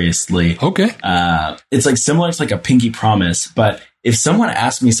seriously. Okay. It's like similar to like a pinky promise, but if someone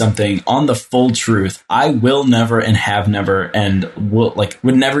asks me something on the full truth, I will never and have never and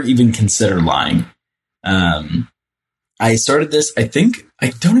would never even consider lying. I started this, I think, I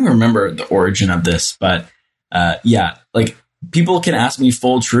don't even remember the origin of this, but people can ask me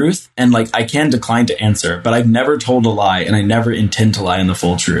full truth and like I can decline to answer, but I've never told a lie and I never intend to lie in the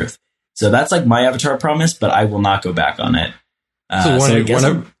full truth. So that's like my avatar promise, but I will not go back on it. Go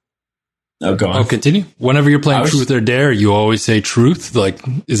on. Oh, continue. Whenever you're playing truth or dare, you always say truth. Like,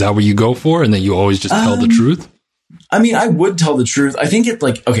 is that what you go for? And then you always just tell the truth? I mean, I would tell the truth. I think it's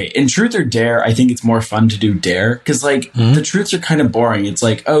like, okay, in truth or dare, I think it's more fun to do dare because like the truths are kind of boring. It's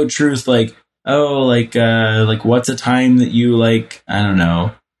like, oh, truth, like, oh, like what's a time that you like, I don't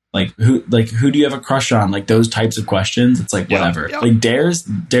know, who do you have a crush on? Like those types of questions. It's like, whatever. Yeah. Like dares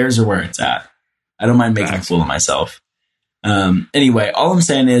are where it's at. I don't mind making a fool of myself. Anyway, all I'm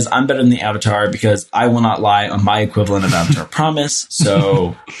saying is I'm better than the avatar because I will not lie on my equivalent of avatar promise.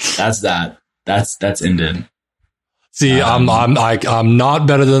 So that's that. That's ended. See, I'm not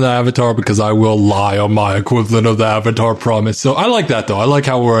better than the Avatar because I will lie on my equivalent of the Avatar promise. So I like that though. I like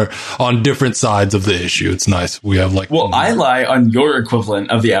how we're on different sides of the issue. It's nice. We have like I lie on your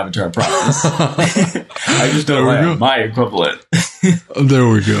equivalent of the Avatar promise. I just don't lie on my equivalent. There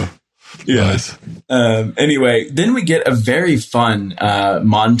we go. Yeah. Nice. Anyway, then we get a very fun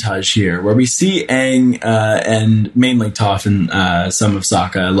montage here where we see Aang and mainly Toph and some of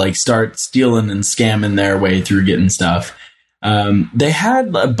Sokka like start stealing and scamming their way through getting stuff. They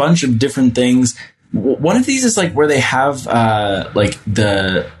had a bunch of different things. One of these is like where they have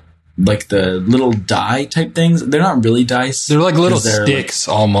the little die type things. They're not really dice. They're like little sticks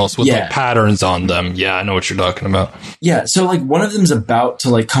almost with like patterns on them. Yeah, I know what you're talking about. Yeah, so like one of them's about to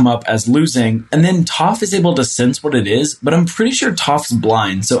like come up as losing, and then Toph is able to sense what it is, but I'm pretty sure Toph's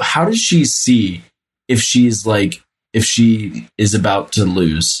blind. So how does she see if she is about to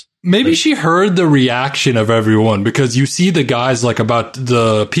lose? Maybe she heard the reaction of everyone, because you see the guys like about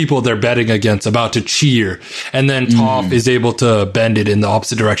the people they're betting against about to cheer, and then Toph is able to bend it in the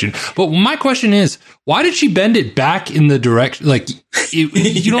opposite direction. But my question is, why did she bend it back in the direction? Like,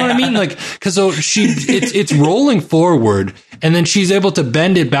 you know what I mean? Like, cause so it's rolling forward, and then she's able to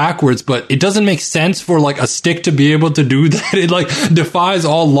bend it backwards, but it doesn't make sense for like a stick to be able to do that. It like defies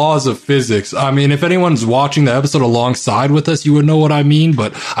all laws of physics. I mean, if anyone's watching the episode alongside with us, you would know what I mean,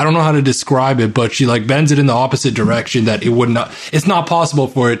 but I don't know how to describe it. But she like bends it in the opposite direction that it's not possible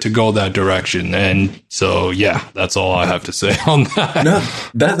for it to go that direction. And so, yeah, that's all I have to say on that.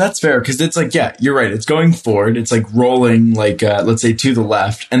 No, that's fair. Cause it's like, yeah, you're right. It's going forward. It's like rolling, like, let's say to the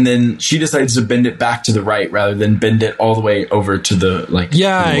left. And then she decides to bend it back to the right rather than bend it all the way over to the, like,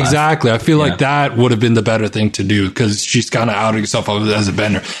 yeah, exactly. I feel like that would have been the better thing to do, because she's kind of outing herself as a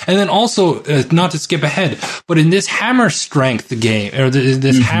bender. And then also, not to skip ahead, but in this hammer strength game, or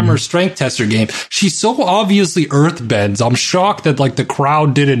this hammer strength tester game, she so obviously earth bends. I'm shocked that like the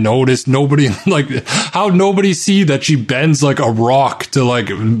crowd didn't notice. Nobody, like, how nobody see that she bends like a rock to like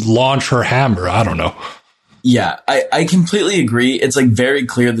launch her hammer. I don't know. Yeah, I completely agree. It's like very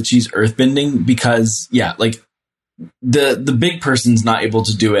clear that she's earthbending, because yeah, like the big person's not able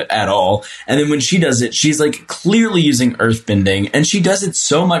to do it at all. And then when she does it, she's like clearly using earthbending, and she does it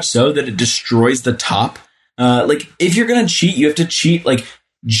so much so that it destroys the top. Like if you're going to cheat, you have to cheat like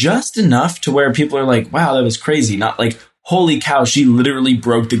just enough to where people are like, wow, that was crazy. Not like, holy cow, she literally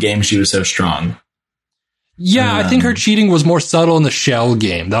broke the game. She was so strong. Yeah, I think her cheating was more subtle in the shell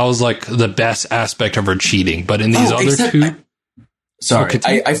game. That was like the best aspect of her cheating. But in these other two...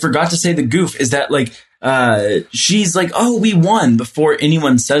 I forgot to say the goof is that like she's like, oh, we won before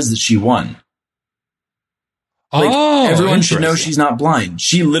anyone says that she won. Like, everyone should know she's not blind.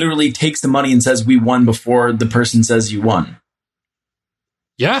 She literally takes the money and says we won before the person says you won.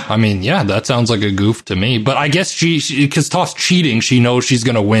 Yeah, I mean, yeah, that sounds like a goof to me. But I guess she because Toph's cheating, she knows she's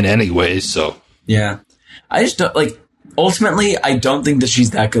going to win anyways, so... Yeah. I just don't, like, ultimately, I don't think that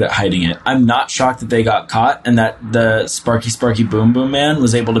she's that good at hiding it. I'm not shocked that they got caught and that the Sparky Boom Boom Man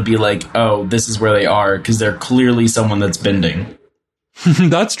was able to be like, oh, this is where they are, because they're clearly someone that's bending.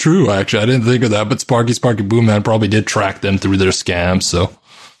 That's true, actually. I didn't think of that, but Sparky Boom Man probably did track them through their scams, so...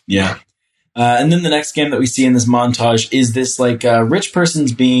 Yeah. And then the next scam that we see in this montage is this, like, rich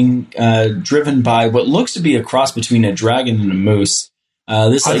person's being driven by what looks to be a cross between a dragon and a moose.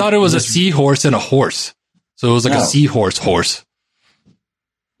 I thought it was a seahorse and a horse. So it was like a seahorse horse.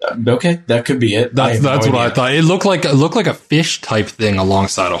 Okay, that could be it. That's what I thought. It looked like a fish type thing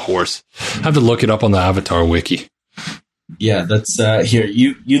alongside a horse. I have to look it up on the Avatar wiki. Yeah, that's here.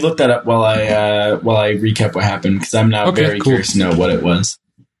 You look that up while I recap what happened, because I'm now very curious to know what it was.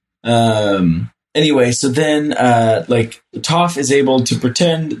 Anyway, so then like Toph is able to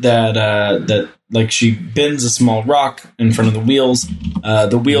pretend that like she bends a small rock in front of the wheels.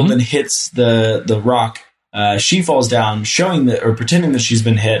 The wheel then hits the rock. She falls down, pretending that she's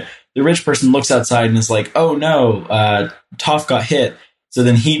been hit. The rich person looks outside and is like, oh no, Toph got hit. So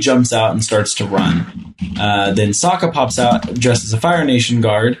then he jumps out and starts to run. Then Sokka pops out dressed as a Fire Nation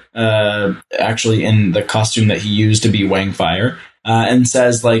guard, actually in the costume that he used to be Wang Fire, and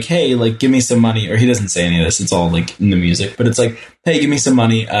says like, hey, like, give me some money. Or he doesn't say any of this. It's all like in the music, but it's like, hey, give me some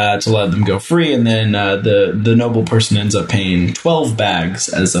money to let them go free. And then the noble person ends up paying 12 bags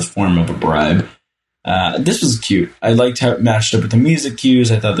as a form of a bribe. This was cute. I liked how it matched up with the music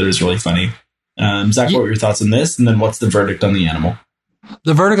cues. I thought that was really funny. Zach, what were your thoughts on this? And then what's the verdict on the animal?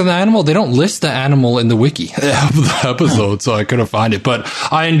 The verdict on the animal, they don't list the animal in the wiki of the episode, so I couldn't find it. But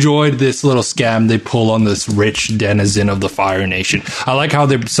I enjoyed this little scam they pull on this rich denizen of the Fire Nation. I like how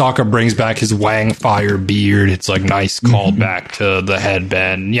Sokka brings back his Wang Fire beard. It's like nice callback to the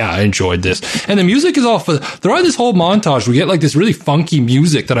headband. Yeah, I enjoyed this. And the music is all throughout this whole montage, we get like this really funky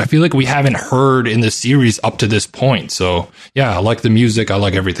music that I feel like we haven't heard in the series up to this point. So yeah, I like the music. I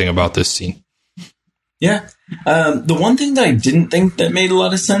like everything about this scene. Yeah. The one thing that I didn't think that made a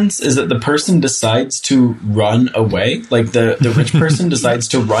lot of sense is that the person decides to run away. Like the rich person decides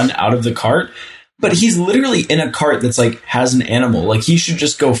to run out of the cart, but he's literally in a cart that's like has an animal. Like he should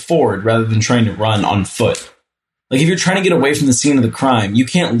just go forward rather than trying to run on foot. Like if you're trying to get away from the scene of the crime, you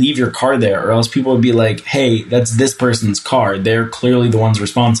can't leave your car there or else people would be like, hey, that's this person's car. They're clearly the ones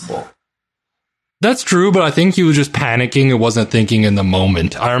responsible. That's true, but I think he was just panicking and wasn't thinking in the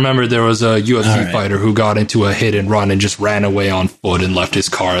moment. I remember there was a UFC fighter who got into a hit and run and just ran away on foot and left his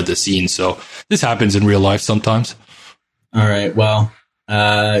car at the scene. So this happens in real life sometimes. All right. Well,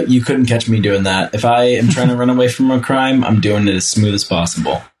 you couldn't catch me doing that. If I am trying to run away from a crime, I'm doing it as smooth as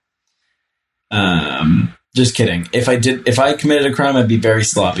possible. Just kidding. If I committed a crime, I'd be very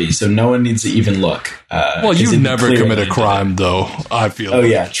sloppy. So no one needs to even look. Well, you never commit a crime, though. I feel. Oh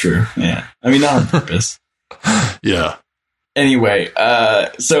yeah, true. Yeah, I mean, not on purpose. Yeah. Anyway,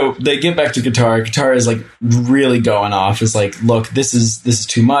 so they get back to Katara. Katara is like really going off. Is like, look, this is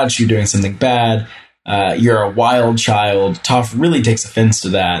too much. You're doing something bad. You're a wild child. Toph really takes offense to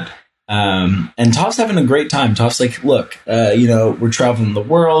that. And Toph's having a great time. Toph's like, look, we're traveling the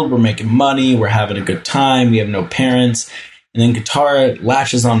world, we're making money, we're having a good time, we have no parents. And then Katara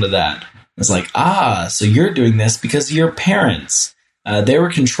latches onto that. It's like, so you're doing this because of your parents. They were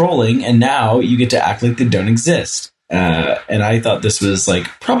controlling, and now you get to act like they don't exist. And I thought this was like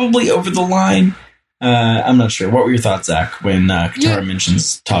probably over the line. I'm not sure. What were your thoughts, Zach, when Katara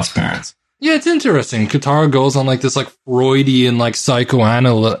mentions Toph's parents? Yeah, it's interesting. Katara goes on like this like Freudian like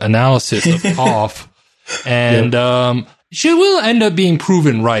psychoanalysis of Toph, and she will end up being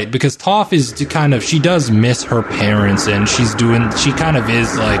proven right because Toph is she does miss her parents, and she kind of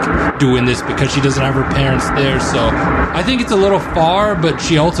is like doing this because she doesn't have her parents there. So I think it's a little far, but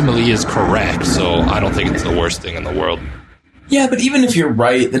she ultimately is correct. So I don't think it's the worst thing in the world. Yeah, but even if you're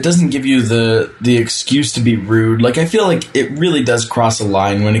right, that doesn't give you the excuse to be rude. Like, I feel like it really does cross a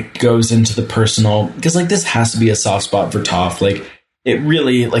line when it goes into the personal, because like this has to be a soft spot for Toph. Like, it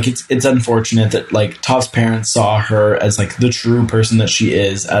really, like, it's unfortunate that like Toph's parents saw her as like the true person that she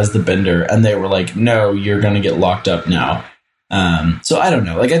is as the Bender, and they were like, no, you're gonna get locked up now. So I don't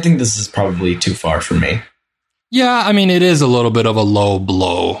know. Like, I think this is probably too far for me. Yeah, I mean, it is a little bit of a low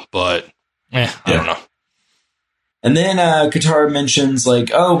blow, but I don't know. And then Katara mentions,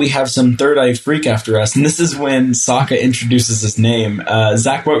 like, oh, we have some third-eyed freak after us. And this is when Sokka introduces his name.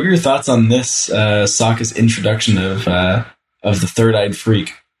 Zach, what were your thoughts on this, Sokka's introduction of the third-eyed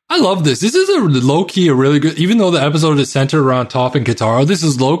freak? I love this. This is low-key a really good, even though the episode is centered around Toph and Katara, this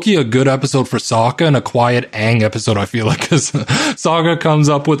is low-key a good episode for Sokka and a quiet Aang episode, I feel like, because Sokka comes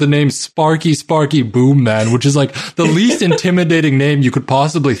up with the name Sparky Boom Man, which is like the least intimidating name you could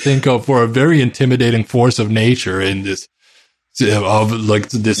possibly think of for a very intimidating force of nature in this,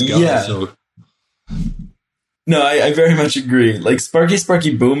 this guy. Yeah. So. No, I very much agree. Like,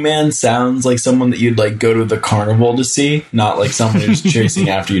 Sparky Boom Man sounds like someone that you'd like go to the carnival to see, not like someone who's chasing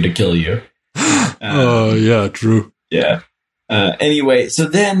after you to kill you. Oh, yeah, true. Yeah. Anyway, so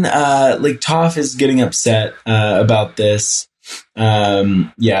then like Toph is getting upset about this.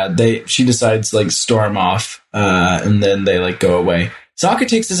 She decides to like storm off, and then they like go away. Sokka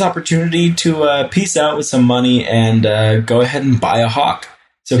takes this opportunity to peace out with some money and go ahead and buy a hawk.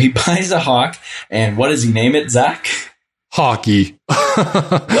 So he buys a hawk, and what does he name it, Zach? Hockey.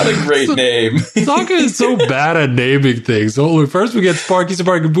 What a great name. Sokka is so bad at naming things. So first we get Sparky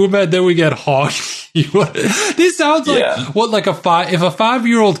Boom Man, then we get Hockey. This sounds like if a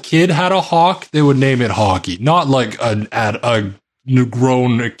 5-year-old kid had a hawk, they would name it Hockey, not like a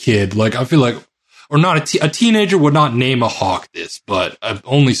grown kid. Like, I feel like, or not a teenager would not name a hawk this, but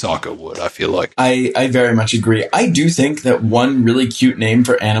only Sokka would, I feel like. I very much agree. I do think that one really cute name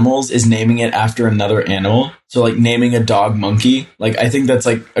for animals is naming it after another animal. So, like, naming a dog Monkey. Like, I think that's,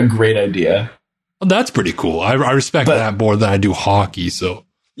 like, a great idea. Well, that's pretty cool. I respect that more than I do hockey, so.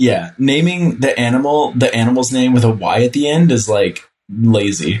 Yeah, naming the animal's name with a Y at the end is, like,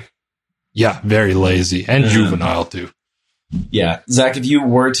 lazy. Yeah, very lazy. And juvenile, too. Yeah. Zach, if you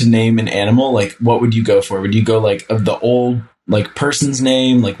were to name an animal, like, what would you go for? Would you go, like, of the old, like, person's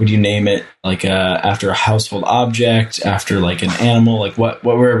name? Like, would you name it, like, after a household object, after, like, an animal? Like,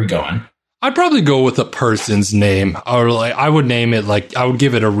 where are we going? I'd probably go with a person's name, or, like, I would name it, like, I would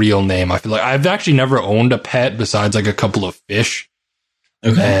give it a real name. I feel like I've actually never owned a pet besides, like, a couple of fish.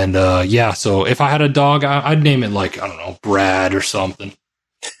 Okay. And, so if I had a dog, I'd name it, like, I don't know, Brad or something.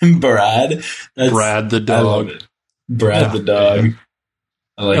 Brad? Brad the dog. I love it. Brad the dog.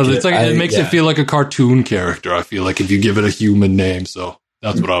 I like it. It's like, it makes it feel like a cartoon character, I feel like, if you give it a human name. So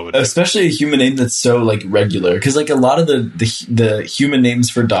that's what I would do. Especially a human name that's so, like, regular. Because, like, a lot of the human names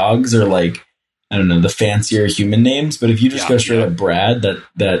for dogs are, like, I don't know, the fancier human names. But if you just go straight up Brad, I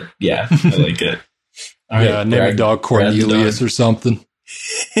like it. All right, name a dog Cornelius or something.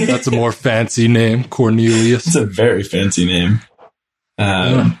 That's a more fancy name, Cornelius. It's a very fancy name.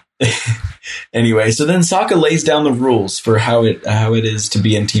 Anyway, so then Sokka lays down the rules for how it is to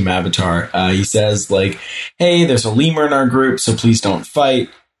be in Team Avatar. He says, like, hey, there's a lemur in our group, so please don't fight.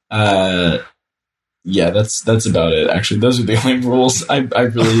 That's about it. Actually, those are the only rules. I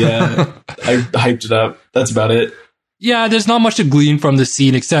really I hyped it up. That's about it. Yeah, there's not much to glean from the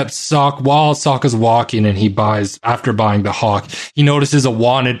scene except while Sokka's walking and after buying the hawk, he notices a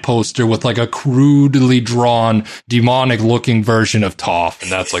wanted poster with like a crudely drawn, demonic looking version of Toph.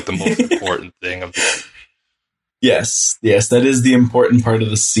 And that's like the most important thing of this. Yes, that is the important part of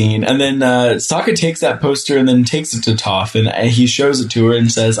the scene. And then Sokka takes that poster and then takes it to Toph, and he shows it to her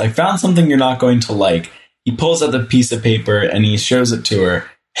and says, I found something you're not going to like. He pulls out the piece of paper and he shows it to her.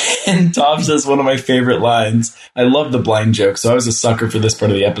 And Toph says one of my favorite lines. I love the blind joke, so I was a sucker for this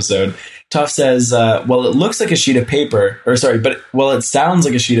part of the episode. Toph says, well, it looks like a sheet of paper, it sounds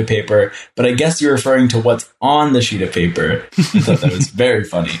like a sheet of paper, but I guess you're referring to what's on the sheet of paper. I thought that was very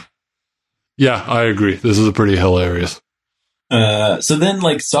funny. Yeah, I agree. This is pretty hilarious. So then,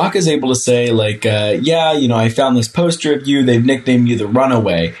 Sokka's able to say, I found this poster of you. They've nicknamed you the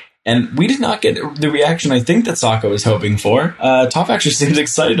Runaway. And we did not get the reaction I think that Sokka was hoping for. Toph actually seems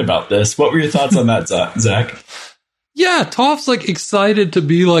excited about this. What were your thoughts on that, Zach? Yeah, Toph's excited to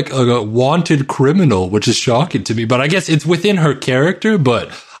be a wanted criminal, which is shocking to me. But I guess it's within her character,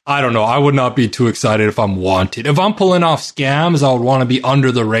 but I don't know. I would not be too excited if I'm wanted. If I'm pulling off scams, I would want to be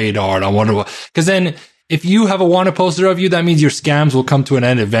under the radar. And I wonder because then if you have a wanted poster of you, that means your scams will come to an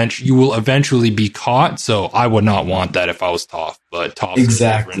end. You will eventually be caught. So I would not want that if I was Toph. But Toph's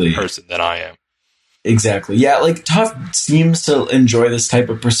exactly. a different person than I am. Exactly. Yeah, Toph seems to enjoy this type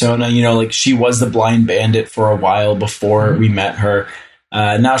of persona. She was the blind bandit for a while before we met her.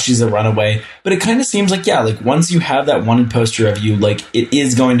 Now she's a runaway. But it kind of seems once you have that wanted poster of you, it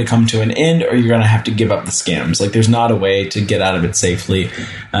is going to come to an end or you're going to have to give up the scams. There's not a way to get out of it safely.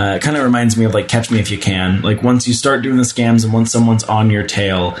 It kind of reminds me of Catch Me If You Can. Once you start doing the scams and once someone's on your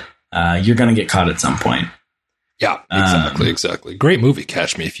tail, you're going to get caught at some point. Yeah, exactly. Great movie,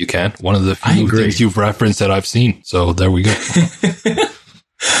 Catch Me If You Can. One of the few things you've referenced that I've seen. So there we go.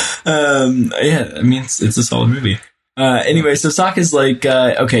 It's a solid movie. Anyway, so Sokka's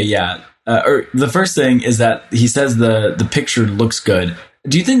the first thing is that he says the picture looks good.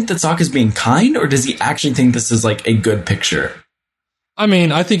 Do you think that Sokka's being kind, or does he actually think this is a good picture?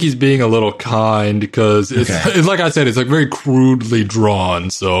 I think he's being a little kind because it's like I said, it's very crudely drawn.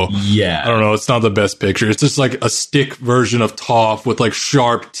 So yeah, I don't know. It's not the best picture. It's just a stick version of Toph with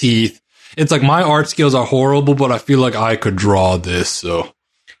sharp teeth. It's my art skills are horrible, but I feel like I could draw this. So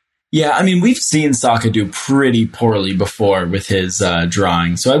yeah, we've seen Sokka do pretty poorly before with his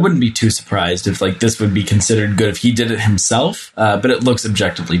drawing. So I wouldn't be too surprised if this would be considered good if he did it himself. But it looks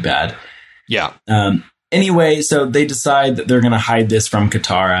objectively bad. Yeah. Anyway, so they decide that they're going to hide this from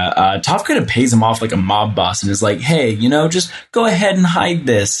Katara. Toph kind of pays him off like a mob boss and is like, hey, just go ahead and hide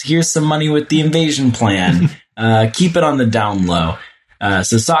this. Here's some money with the invasion plan. Keep it on the down low.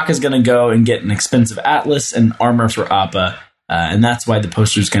 So Sokka's going to go and get an expensive atlas and armor for Appa. And that's why the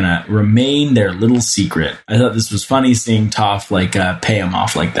poster's going to remain their little secret. I thought this was funny seeing Toph pay him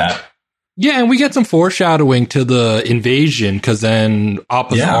off like that. Yeah, and we get some foreshadowing to the invasion because then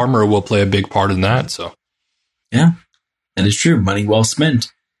Appa's armor will play a big part in that. So. Yeah, that is true. Money well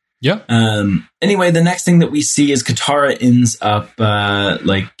spent. Yeah. Anyway, the next thing that we see is Katara ends up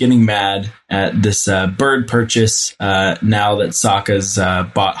getting mad at this bird purchase now that Sokka's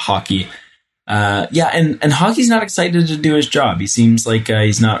bought Haki. And Haki's not excited to do his job. He seems like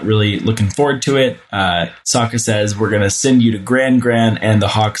he's not really looking forward to it. Sokka says, we're going to send you to Gran Gran, and the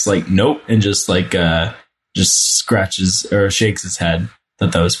Hawk's nope, and just scratches or shakes his head.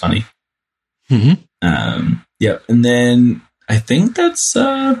 Thought that was funny. Mm-hmm. Yep. And then I think that's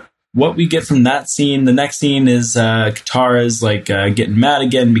what we get from that scene. The next scene is Katara's getting mad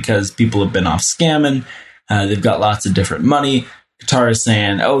again because people have been off scamming. They've got lots of different money. Katara's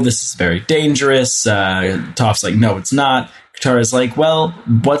saying, oh, this is very dangerous. Toph's like, no, it's not. Katara's like, well,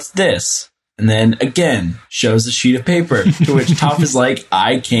 what's this? And then again, shows a sheet of paper, to which Toph is like,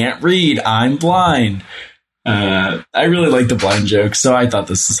 I can't read. I'm blind. I really like the blind jokes, so I thought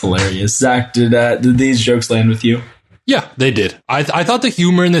this was hilarious. Zach, did these jokes land with you? Yeah, they did. I thought the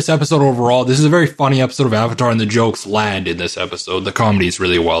humor in this episode overall, this is a very funny episode of Avatar, and the jokes land in this episode. The comedy is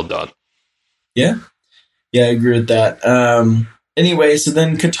really well done. Yeah, I agree with that. Anyway, so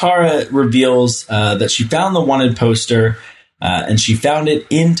then Katara reveals that she found the wanted poster, and she found it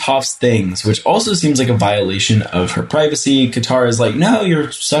in Toph's things, which also seems like a violation of her privacy. Katara's like, no,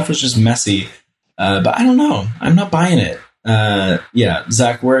 your stuff was just messy. But I don't know. I'm not buying it.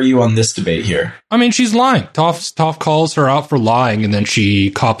 Zach, where are you on this debate here? She's lying. Toph calls her out for lying, and then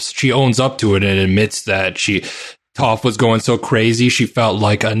she owns up to it and admits that Toph was going so crazy, she felt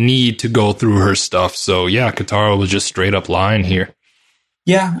like a need to go through her stuff. So yeah, Katara was just straight up lying here.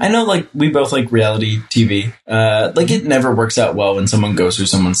 Yeah, I know, we both like reality TV. It never works out well when someone goes through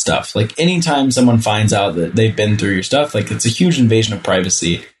someone's stuff. Anytime someone finds out that they've been through your stuff, it's a huge invasion of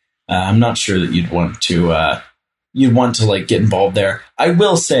privacy. I'm not sure that you'd want to get involved there. I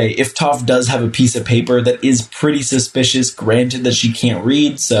will say, if Toph does have a piece of paper that is pretty suspicious, granted that she can't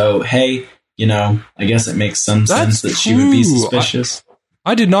read, so hey, I guess it makes some sense that she would be suspicious.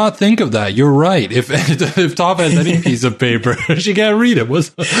 I did not think of that. You're right. If Toph has any piece of paper, she can't read it. What's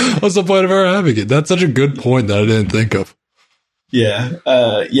the point of her having it? That's such a good point that I didn't think of. Yeah.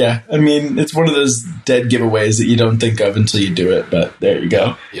 I mean, it's one of those dead giveaways that you don't think of until you do it, but there you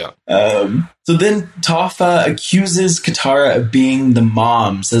go. Yeah. So then Toph accuses Katara of being the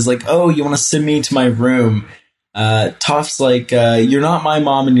mom, says like, oh, you want to send me to my room? Toph's like, you're not my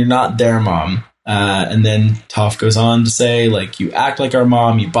mom and you're not their mom. And then Toph goes on to say, like, you act like our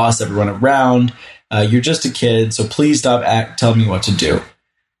mom, you boss everyone around, you're just a kid, so please stop telling me what to do.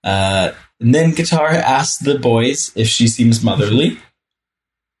 And then Katara asks the boys if she seems motherly.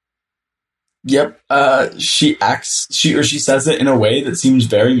 Yep, she says it in a way that seems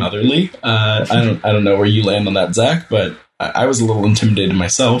very motherly. I don't know where you land on that, Zach, but I was a little intimidated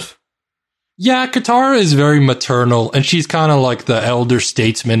myself. Yeah, Katara is very maternal, and she's kind of like the elder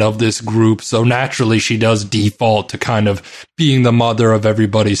statesman of this group, so naturally she does default to kind of being the mother of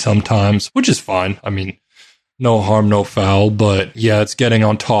everybody sometimes, which is fine. I mean, no harm, no foul, but yeah, it's getting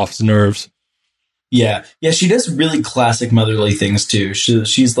on Toph's nerves. Yeah, she does really classic motherly things too.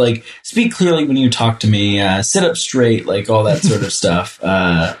 She's like, speak clearly when you talk to me, sit up straight, like all that sort of stuff.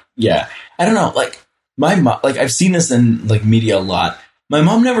 Yeah, I don't know, like my mom, like I've seen this in like media a lot. My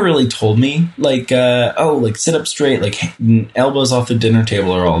mom never really told me, like, like sit up straight, like elbows off the dinner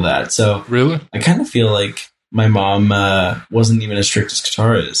table or all that. So really, I kind of feel like my mom wasn't even as strict as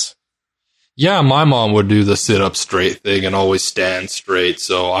Katara is. Yeah, my mom would do the sit up straight thing and always stand straight.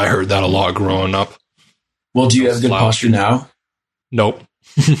 So I heard that a lot growing up. Well, do you have good posture now? Nope.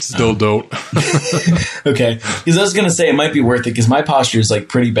 Still don't. Okay. Because I was going to say it might be worth it because my posture is like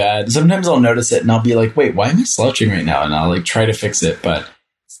pretty bad. Sometimes I'll notice it and I'll be like, wait, why am I slouching right now? And I'll like try to fix it. But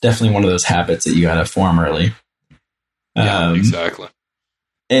it's definitely one of those habits that you got to form early. Yeah, exactly.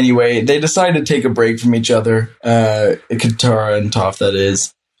 Anyway, they decide to take a break from each other. Katara and Toph, that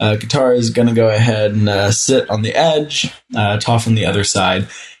is. Katara is going to go ahead and sit on the edge. Toph on the other side.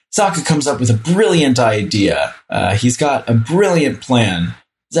 Sokka comes up with a brilliant idea. He's got a brilliant plan.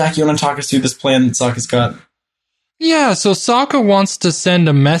 Zach, you want to talk us through this plan that Sokka's got? Yeah, so Sokka wants to send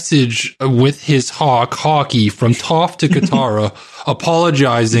a message with his Haki from Toph to Katara,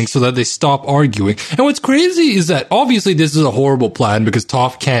 apologizing so that they stop arguing. And what's crazy is that obviously this is a horrible plan because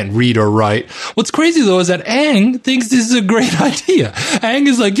Toph can't read or write. What's crazy though is that Aang thinks this is a great idea. Aang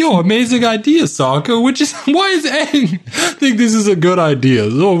is like, yo, amazing idea, Sokka, which is, why does Aang think this is a good idea?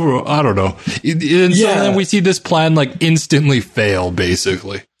 I don't know. And so then we see this plan like instantly fail,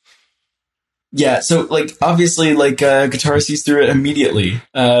 basically. Yeah, so, like, obviously, like, Katara sees through it immediately.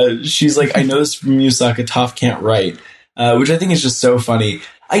 She's like, I know this from you, Sokka, Toph can't write, which I think is just so funny.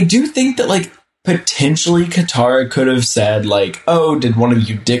 I do think that, like, potentially Katara could have said, like, oh, did one of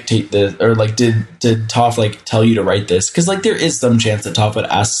you dictate this? Or, like, did Toph, like, tell you to write this? Because, like, there is some chance that Toph would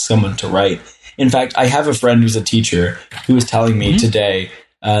ask someone to write. In fact, I have a friend who's a teacher who was telling me today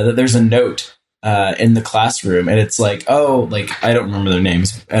that there's a note in the classroom, and it's like, oh, like, I don't remember their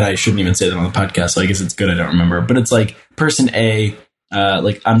names, and I shouldn't even say that on the podcast, so I guess it's good I don't remember, but it's like, person A,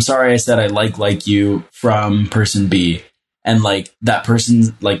 like, I'm sorry I said I like you from person B, and, like, that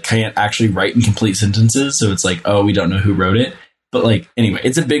person, like, can't actually write in complete sentences, so it's like, oh, we don't know who wrote it, but, like, anyway,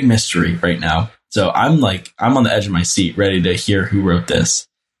 it's a big mystery right now, so I'm on the edge of my seat, ready to hear who wrote this.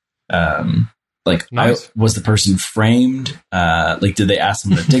 Like, nice. Was the person framed? Like, did they ask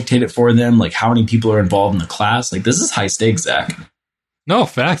someone to dictate it for them? Like, how many people are involved in the class? Like, this is high stakes, Zach. No,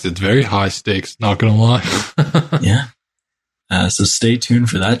 facts. It's very high stakes. Not gonna lie. Yeah. So stay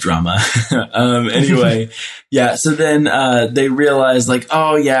tuned for that drama. Anyway, yeah. So then they realize, like,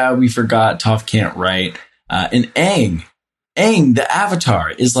 oh yeah, we forgot Toph can't write. And Aang, the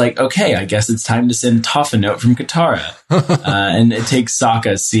Avatar, is like, okay, I guess it's time to send Toph a note from Katara. And it takes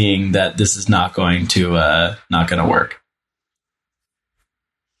Sokka seeing that this is not going to work.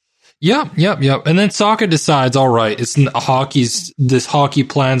 Yep. And then Sokka decides, all right, this Haki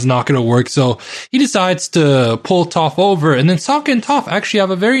plan's not going to work. So he decides to pull Toph over. And then Sokka and Toph actually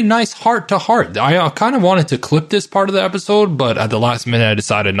have a very nice heart-to-heart. I kind of wanted to clip this part of the episode, but at the last minute I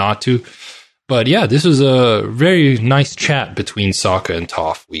decided not to. But yeah, this was a very nice chat between Sokka and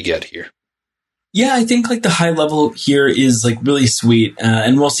Toph we get here. Yeah, I think like the high level here is like really sweet.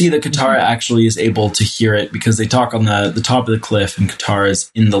 And we'll see that Katara actually is able to hear it because they talk on the top of the cliff and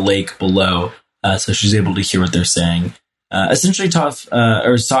Katara's in the lake below. So she's able to hear what they're saying. Essentially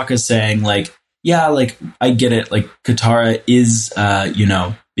Sokka's saying like, yeah, like I get it. Like Katara is,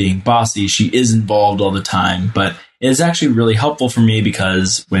 being bossy. She is involved all the time, but it is actually really helpful for me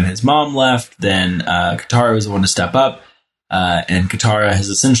because when his mom left, then Katara was the one to step up. and Katara has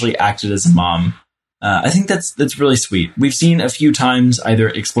essentially acted as a mom. I think that's really sweet. We've seen a few times, either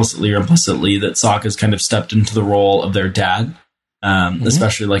explicitly or implicitly, that Sokka's kind of stepped into the role of their dad,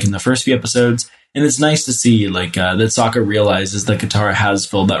 especially like in the first few episodes. And it's nice to see like that Sokka realizes that Katara has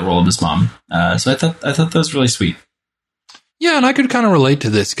filled that role of his mom. So I thought that was really sweet. Yeah, and I could kind of relate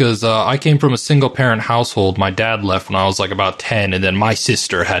to this because I came from a single-parent household. My dad left when I was like about 10, and then my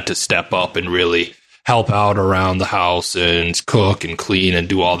sister had to step up and really help out around the house and cook and clean and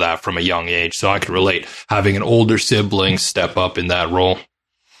do all that from a young age. So I could relate having an older sibling step up in that role.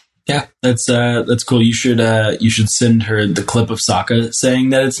 Yeah, that's cool. You should send her the clip of Sokka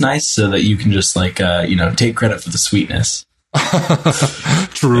saying that it's nice so that you can just like take credit for the sweetness.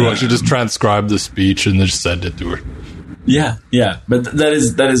 True. I should just transcribe the speech and just send it to her. Yeah, but that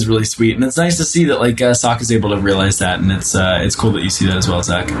is really sweet, and it's nice to see that like Sokka's able to realize that, and it's cool that you see that as well,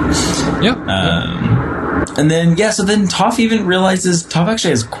 Zach. Yeah. And then so then Toph even realizes Toph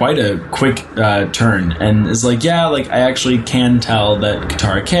actually has quite a quick turn and is like, I actually can tell that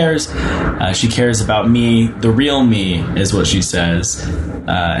Katara cares. She cares about me, the real me, is what she says,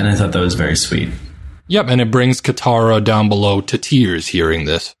 and I thought that was very sweet. Yep, and it brings Katara down below to tears hearing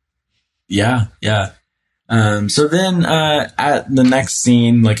this. Yeah. So then at the next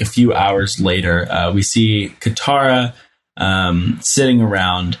scene, like a few hours later, we see Katara sitting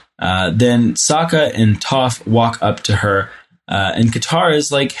around. Then Sokka and Toph walk up to her, and Katara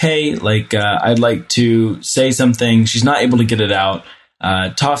is like, hey, like, I'd like to say something. She's not able to get it out.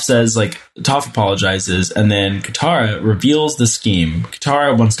 Toph apologizes, and then Katara reveals the scheme.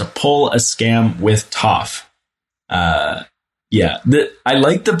 Katara wants to pull a scam with Toph. I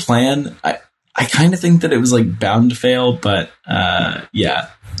like the plan. I kind of think that it was like bound to fail, but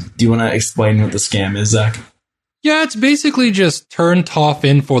Do you want to explain what the scam is, Zach? Yeah, it's basically just turn Toph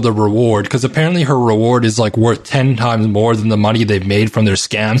in for the reward, because apparently her reward is like worth 10 times more than the money they've made from their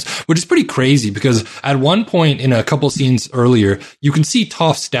scams, which is pretty crazy because at one point in a couple scenes earlier, you can see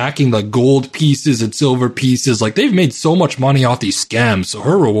Toph stacking like gold pieces and silver pieces. Like they've made so much money off these scams, so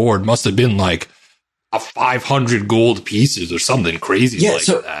her reward must have been like a 500 gold pieces or something crazy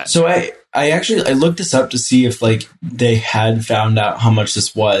that. So I looked this up to see if like they had found out how much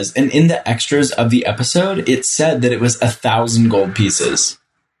this was, and in the extras of the episode, it said that it was 1,000 gold pieces.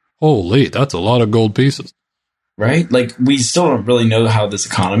 Holy, that's a lot of gold pieces, right? Like we still don't really know how this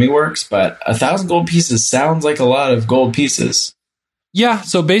economy works, but 1,000 gold pieces sounds like a lot of gold pieces. Yeah,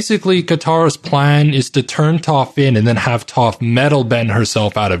 so basically Katara's plan is to turn Toph in and then have Toph metal bend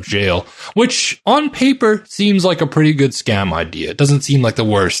herself out of jail, which on paper seems like a pretty good scam idea. It doesn't seem like the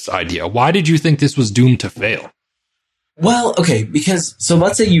worst idea. Why did you think this was doomed to fail? Well, okay, because so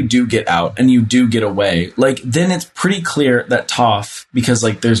let's say you do get out and you do get away, like then it's pretty clear that Toph, because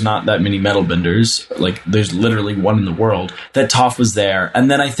like there's not that many metal benders, like there's literally one in the world, that Toph was there. And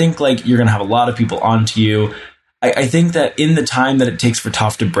then I think like you're going to have a lot of people onto you. I think that in the time that it takes for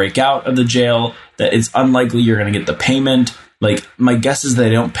Toph to break out of the jail, that it's unlikely you're going to get the payment. Like, my guess is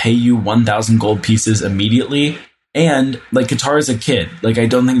they don't pay you 1,000 gold pieces immediately. And, like, Katara's a kid. Like, I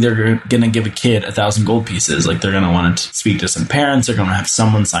don't think they're going to give a kid 1,000 gold pieces. Like, they're going to want to speak to some parents. They're going to have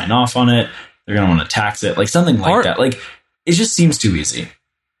someone sign off on it. They're going to want to tax it. Like, something like that. Like, it just seems too easy.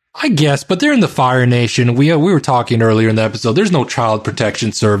 I guess, but they're in the Fire Nation. We were talking earlier in the episode. There's no child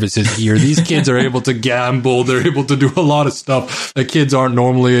protection services here. These kids are able to gamble. They're able to do a lot of stuff that kids aren't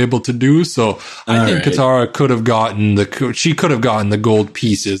normally able to do. So I think Katara could have gotten the gold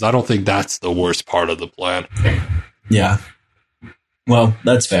pieces. I don't think that's the worst part of the plan. Yeah. Well,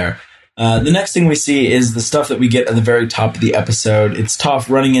 that's fair. The next thing we see is the stuff that we get at the very top of the episode. It's Toph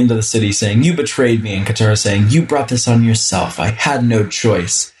running into the city saying, "You betrayed me," and Katara saying, "You brought this on yourself. I had no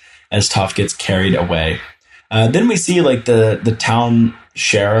choice," as Toph gets carried away. Then we see like the town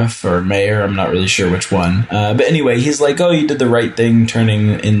sheriff or mayor, I'm not really sure which one. But anyway, he's like, "Oh, you did the right thing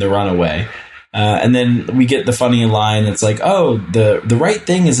turning in the runaway." And then we get the funny line that's like, "Oh, the right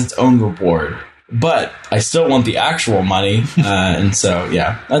thing is its own reward, but I still want the actual money." And so,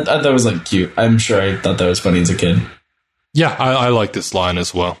 yeah, I thought that was like cute. I'm sure I thought that was funny as a kid. Yeah, I like this line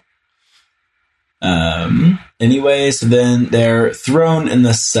as well. Anyway, so then they're thrown in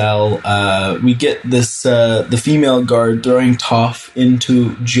the cell. We get this, the female guard throwing Toph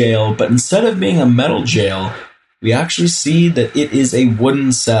into jail, but instead of being a metal jail, we actually see that it is a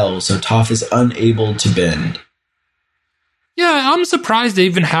wooden cell, so Toph is unable to bend. Yeah, I'm surprised they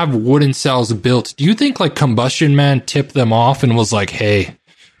even have wooden cells built. Do you think like Combustion Man tipped them off and was like, "Hey,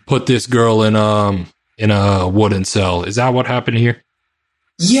 put this girl in a wooden cell"? Is that what happened here?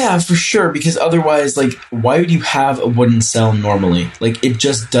 Yeah, for sure. Because otherwise, like, why would you have a wooden cell normally? Like, it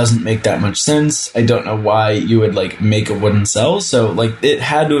just doesn't make that much sense. I don't know why you would, like, make a wooden cell. So, like, it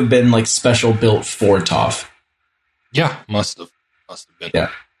had to have been, like, special built for Toph. Yeah, must have been. Yeah.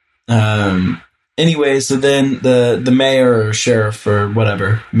 Anyway, so then the mayor or sheriff or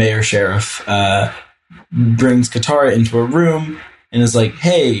whatever, mayor-sheriff, brings Katara into a room and is like,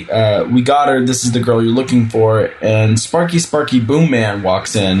 hey, we got her. This is the girl you're looking for. And Sparky Boom Man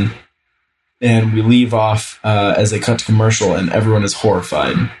walks in, and we leave off as they cut to commercial, and everyone is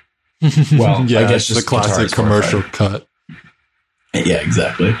horrified. Well, yeah, I guess just the classic Katara's commercial horrified. cut. Yeah,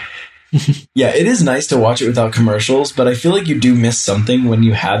 exactly. Yeah, it is nice to watch it without commercials, but I feel like you do miss something when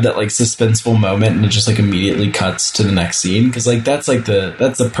you have that like suspenseful moment and it just like immediately cuts to the next scene, because like that's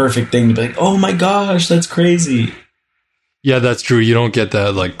the perfect thing to be like, oh my gosh, that's crazy. Yeah, that's true. You don't get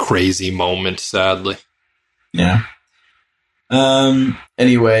that like crazy moment, sadly. Yeah.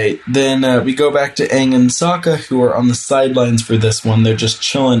 Anyway, then we go back to Aang and Sokka, who are on the sidelines for this one. They're just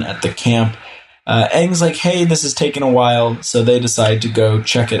chilling at the camp. Aang's like, hey, this is taking a while, so they decide to go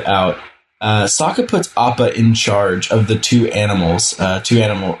check it out. Sokka puts Appa in charge of the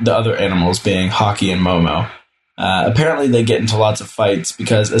the other animals being Haki and Momo. Apparently they get into lots of fights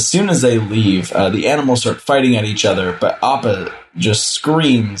because as soon as they leave, the animals start fighting at each other, but Appa just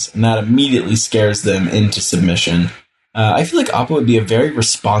screams, and that immediately scares them into submission. I feel like Appa would be a very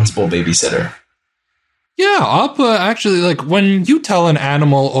responsible babysitter. Yeah, Appa actually, like, when you tell an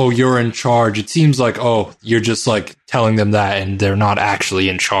animal, oh, you're in charge, it seems like, oh, you're just, like, telling them that and they're not actually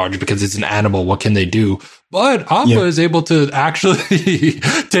in charge because it's an animal. What can they do? But Appa is able to actually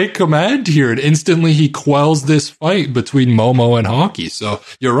take command here, and instantly he quells this fight between Momo and Haki. So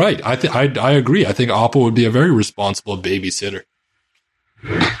you're right. I agree. I think Appa would be a very responsible babysitter.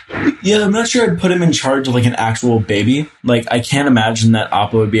 Yeah, I'm not sure I'd put him in charge of like an actual baby. Like, I can't imagine that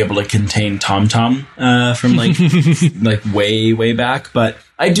Appa would be able to contain Tom Tom from like like way back. But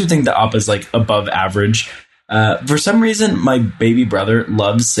I do think that Appa's like above average. For some reason, my baby brother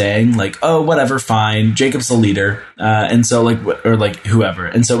loves saying like, "Oh, whatever, fine. Jacob's the leader," and so like, or like whoever.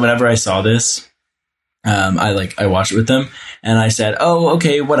 And so whenever I saw this, I watched it with them, and I said, "Oh,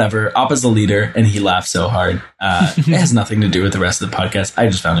 okay, whatever. Appa's the leader," and he laughed so hard. It has nothing to do with the rest of the podcast. I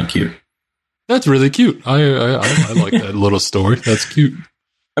just found him cute. That's really cute. I like that little story. That's cute.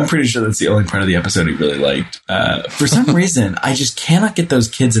 I'm pretty sure that's the only part of the episode he really liked. For some reason, I just cannot get those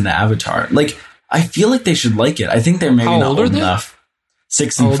kids into Avatar. Like, I feel like they should like it. I think they're maybe not old enough.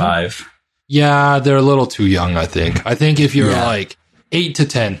 6 and 5. Yeah, they're a little too young, I think. I think if you're like 8 to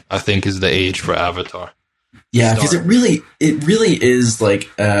 10, I think is the age for Avatar. Yeah, because it really is like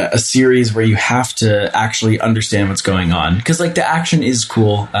a series where you have to actually understand what's going on. Because like the action is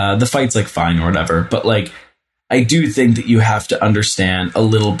cool, the fight's like fine or whatever, but like I do think that you have to understand a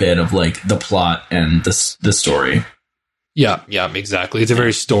little bit of like the plot and the story. Yeah, exactly. It's a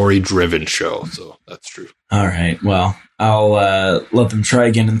very story-driven show, so that's true. All right, well, I'll let them try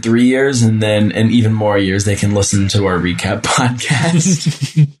again in 3 years, and then in even more years, they can listen to our recap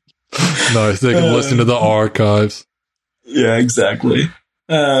podcast. Nice, they can listen to the archives. Yeah, exactly.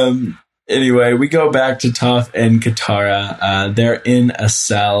 Anyway, we go back to Toph and Katara. They're in a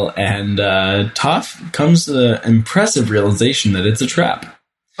cell, and Toph comes to the impressive realization that it's a trap.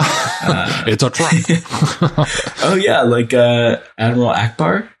 It's a trap. Oh yeah, like Admiral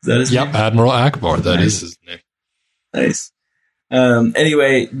Akbar? Is that his name? Yep, Admiral Akbar. That is his name. Nice.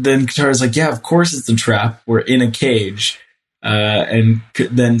 Anyway, then Katara's like, yeah, of course it's a trap. We're in a cage. And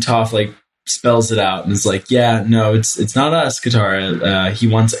then Toph like spells it out and is like, yeah, no, it's not us, Katara. He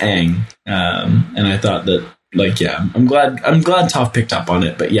wants Aang. And I thought that, like, yeah, I'm glad Toph picked up on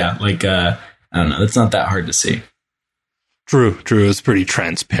it. But yeah, like, I don't know, it's not that hard to see. True. It's a pretty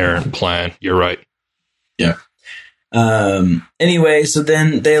transparent plan. You're right. Yeah. Anyway, so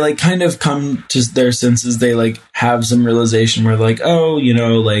then they like kind of come to their senses. They like have some realization where like, oh, you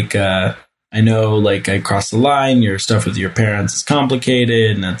know, like, I know, like, I crossed the line, your stuff with your parents is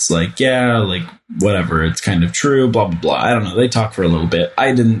complicated, and it's like, yeah, like, whatever, it's kind of true, blah, blah, blah. I don't know, they talk for a little bit.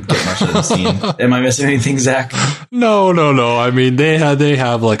 I didn't get much of the scene. Am I missing anything, Zach? No. I mean, they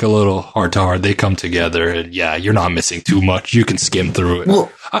have, like, a little heart-to-heart. They come together, and yeah, you're not missing too much. You can skim through it.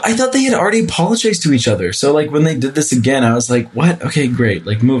 Well, I thought they had already apologized to each other, so, like, when they did this again, I was like, what? Okay, great,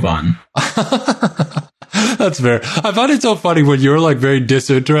 like, move on. That's fair. I find it so funny when you're like very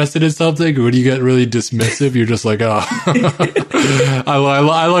disinterested in something. When you get really dismissive, you're just like, oh.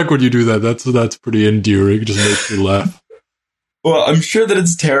 I like when you do that. That's pretty endearing. It just makes me laugh. Well, I'm sure that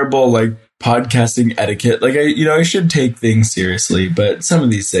it's terrible, like podcasting etiquette. Like I should take things seriously, but some of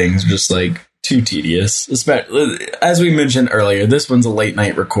these things are just like, too tedious. Especially, as we mentioned earlier, this one's a late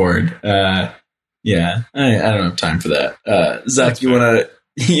night record. Yeah, I don't have time for that. Zach, you want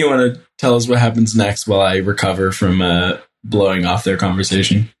to tell us what happens next while I recover from blowing off their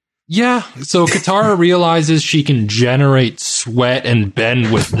conversation? Yeah, so Katara realizes she can generate sweat and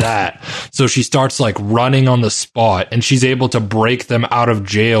bend with that. So she starts like running on the spot, and she's able to break them out of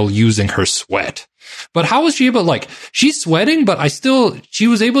jail using her sweat. But how was she able to, like, she's sweating, but she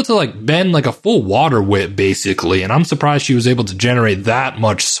was able to like bend like a full water whip basically. And I'm surprised she was able to generate that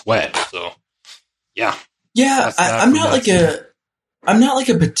much sweat. So yeah. Yeah, I'm not like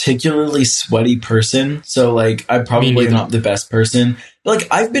a particularly sweaty person, so like I'm probably not the best person. But, like,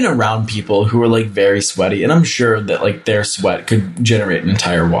 I've been around people who are like very sweaty, and I'm sure that like their sweat could generate an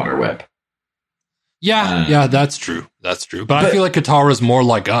entire water web. Yeah, that's true. That's true. But I feel like Katara's more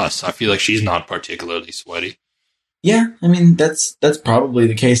like us. I feel like she's not particularly sweaty. Yeah, I mean that's probably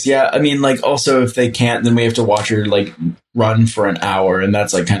the case. Yeah, I mean, like, also if they can't, then we have to watch her like run for an hour, and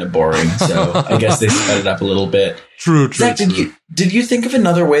that's like kind of boring. So I guess they sped it up a little bit. True. Zach, did you think of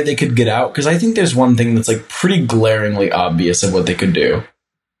another way they could get out? Because I think there's one thing that's like pretty glaringly obvious of what they could do.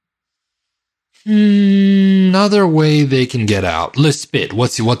 Another way they can get out. Let's spit.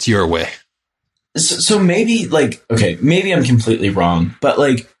 What's your way? So maybe like, okay, maybe I'm completely wrong, but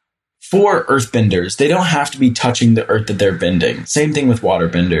like, for earthbenders, they don't have to be touching the earth that they're bending. Same thing with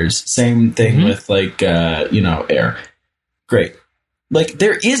waterbenders. Same thing with like, air. Great. Like,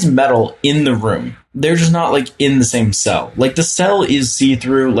 there is metal in the room. They're just not like in the same cell. Like, the cell is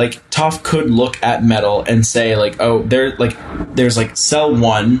see-through. Like, Toph could look at metal and say like, oh, there's like cell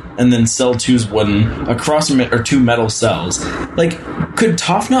 1 and then cell 2's wooden. Across them are 2 metal cells. Like, could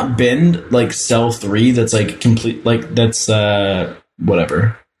Toph not bend like cell 3 that's like complete, like that's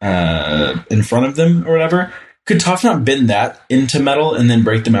whatever. In front of them or whatever? Could Toph not bend that into metal and then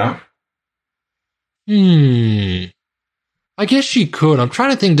break them out? I guess she could. I'm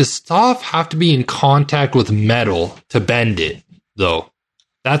trying to think, does Toph have to be in contact with metal to bend it, though?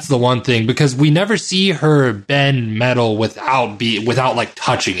 That's the one thing, because we never see her bend metal without like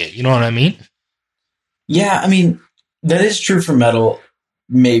touching it. You know what I mean? Yeah, I mean, that is true for metal.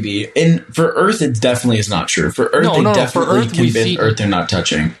 Maybe. And for Earth, it definitely is not true. For Earth, they definitely can bend Earth they're not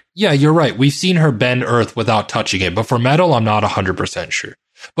touching. Yeah, you're right. We've seen her bend Earth without touching it. But for metal, I'm not 100% sure.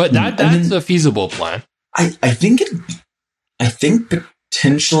 But that's a feasible plan. I think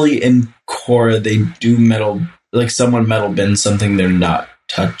potentially in Korra, they do metal, like someone metal bends something they're not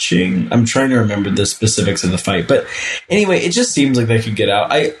touching. I'm trying to remember the specifics of the fight. But anyway, it just seems like they could get out.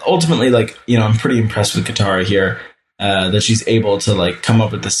 I ultimately, like, I'm pretty impressed with Katara here. That she's able to like come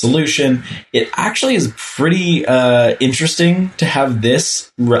up with the solution. It actually is pretty interesting to have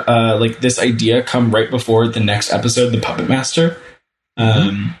this this idea come right before the next episode, the Puppet Master.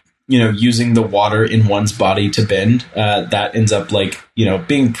 Using the water in one's body to bend. That ends up like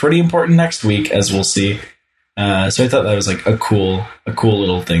being pretty important next week, as we'll see. So I thought that was like a cool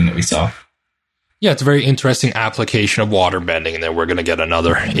little thing that we saw. Yeah, it's a very interesting application of water bending, and then we're going to get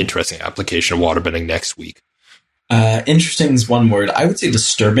another interesting application of water bending next week. Interesting is one word. I would say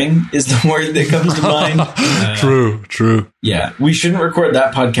disturbing is the word that comes to mind. True. Yeah, we shouldn't record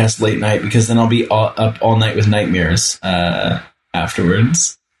that podcast late night, because then I'll be up all night with nightmares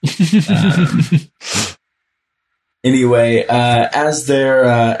afterwards. Anyway, as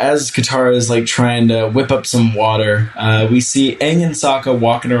Katara is like trying to whip up some water, we see Aang and Sokka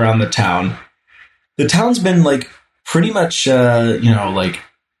walking around the town. The town's been like pretty much, ghosted.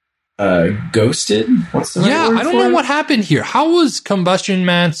 What's the right word I don't know what happened here. How was Combustion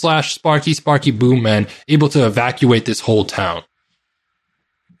Man / Sparky Boom Man able to evacuate this whole town?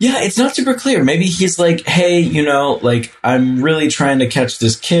 Yeah, it's not super clear. Maybe he's like, hey, I'm really trying to catch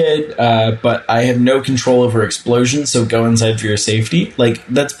this kid, but I have no control over explosions, so go inside for your safety. Like,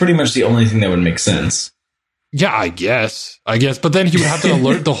 that's pretty much the only thing that would make sense. Yeah, I guess. But then he would have to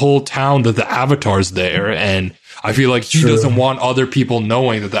alert the whole town that the Avatar's there, and I feel like he doesn't want other people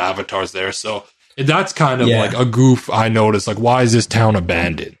knowing that the Avatar's there. So that's kind of like a goof I noticed. Like, why is this town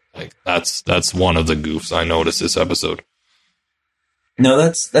abandoned? Like, that's one of the goofs I noticed this episode. No,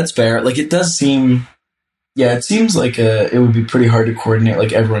 that's fair. Like, it does seem, it seems like it would be pretty hard to coordinate,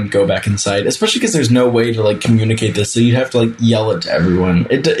 like, everyone go back inside, especially because there's no way to, like, communicate this, so you'd have to, like, yell it to everyone.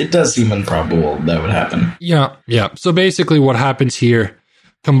 It does seem improbable that would happen. Yeah. So basically what happens here,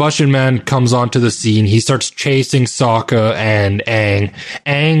 Combustion Man comes onto the scene. He starts chasing Sokka and Aang.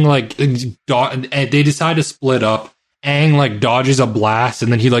 Aang, they decide to split up. Aang, like, dodges a blast,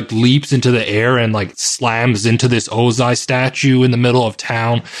 and then he, like, leaps into the air and, like, slams into this Ozai statue in the middle of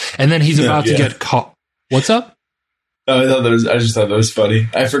town. And then he's about to get caught. What's up? I just thought that was funny.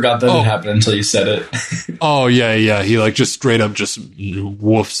 I forgot that it happened until you said it. Oh, yeah. He like just straight up just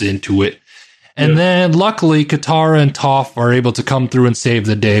woofs into it. And then luckily Katara and Toph are able to come through and save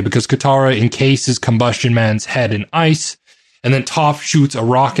the day because Katara encases Combustion Man's head in ice. And then Toph shoots a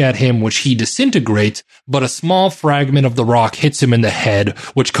rock at him, which he disintegrates, but a small fragment of the rock hits him in the head,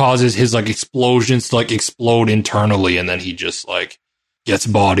 which causes his like explosions to like explode internally. And then he just like gets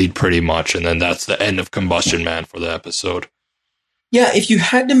bodied pretty much. And then that's the end of Combustion Man for the episode. Yeah, if you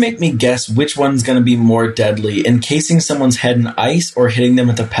had to make me guess which one's going to be more deadly, encasing someone's head in ice or hitting them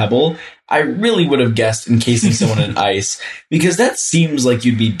with a pebble, I really would have guessed encasing someone in ice, because that seems like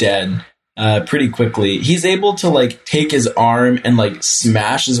you'd be dead pretty quickly. He's able to like take his arm and like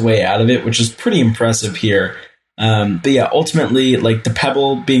smash his way out of it, which is pretty impressive here. But yeah, ultimately, like the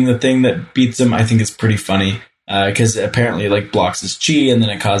pebble being the thing that beats him, I think is pretty funny because apparently it like blocks his chi and then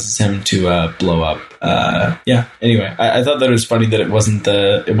it causes him to blow up. Yeah. Anyway, I thought that it was funny that it wasn't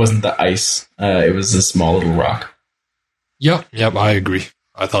the ice. It was a small little rock. Yep. I agree.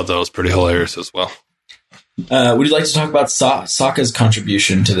 I thought that was pretty hilarious as well. Would you like to talk about Sokka's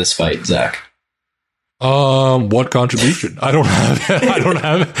contribution to this fight, Zach? What contribution? I don't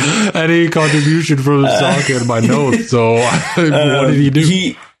have any contribution from Sokka in my notes. So what did he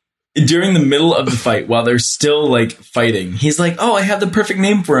do? During the middle of the fight, while they're still like fighting, he's like, "Oh, I have the perfect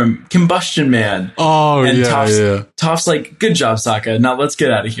name for him, Combustion Man." Oh, and Toph's like, "Good job, Sokka. Now let's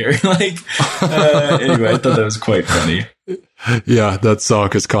get out of here." Like, anyway, I thought that was quite funny. Yeah, that's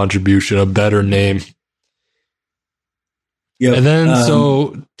Sokka's contribution. A better name. Yep. And then,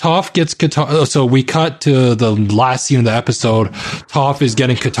 so Toph gets Katara. So we cut to the last scene of the episode. Toph is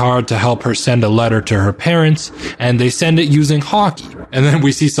getting Katara to help her send a letter to her parents, and they send it using Haki. And then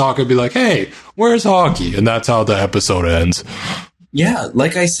we see Sokka be like, "Hey, where's Haki?" And that's how the episode ends. Yeah,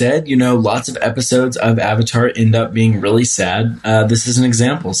 like I said, lots of episodes of Avatar end up being really sad. This is an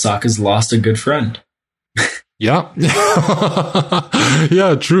example. Sokka's lost a good friend. Yeah.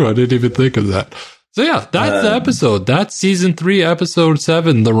 Yeah, true. I didn't even think of that. So yeah, that's the episode. That's season 3, episode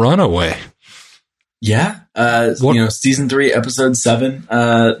 7, The Runaway. Yeah. Season 3, episode 7,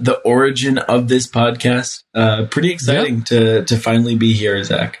 the origin of this podcast. Pretty exciting to finally be here,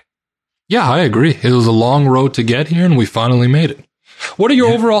 Zach. Yeah, I agree. It was a long road to get here and we finally made it. What are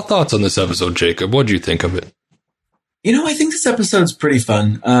your overall thoughts on this episode, Jacob? What do you think of it? I think this episode's pretty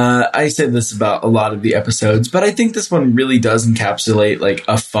fun. I say this about a lot of the episodes, but I think this one really does encapsulate like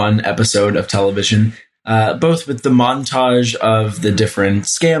a fun episode of television, both with the montage of the different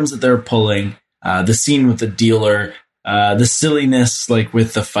scams that they're pulling, the scene with the dealer, the silliness, like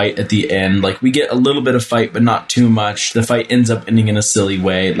with the fight at the end. Like we get a little bit of fight, but not too much. The fight ends up ending in a silly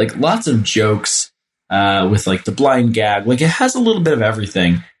way. Like lots of jokes with like the blind gag. Like it has a little bit of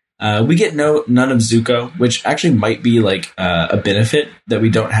everything. We get none of Zuko, which actually might be like a benefit that we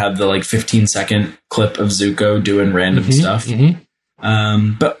don't have the like 15-second clip of Zuko doing random stuff.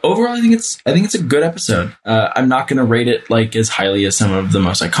 Mm-hmm. But overall, I think it's a good episode. I'm not going to rate it like as highly as some of the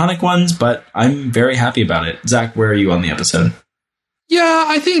most iconic ones, but I'm very happy about it. Zach, where are you on the episode? Yeah,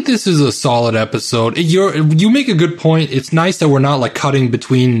 I think this is a solid episode. You make a good point. It's nice that we're not like cutting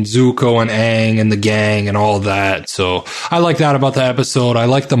between Zuko and Aang and the gang and all that. So I like that about the episode. I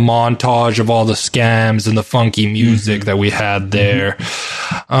like the montage of all the scams and the funky music that we had there.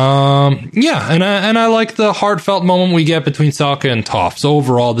 And I like the heartfelt moment we get between Sokka and Toph. So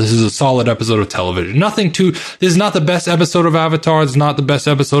overall, this is a solid episode of television. This is not the best episode of Avatar. It's not the best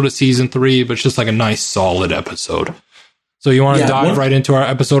episode of season 3, but it's just like a nice, solid episode. So you want to dive right into our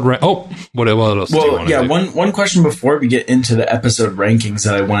episode? What else do you want to do? One question before we get into the episode rankings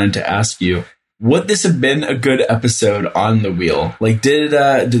that I wanted to ask you. Would this have been a good episode on the wheel? Like, did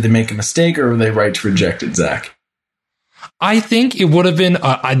they make a mistake or were they right to reject it, Zach? I think it would have been,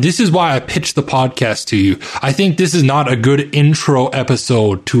 this is why I pitched the podcast to you. I think this is not a good intro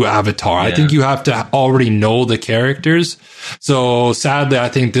episode to Avatar. Yeah. I think you have to already know the characters. So sadly, I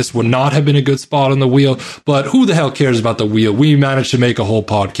think this would not have been a good spot on the wheel, but who the hell cares about the wheel? We managed to make a whole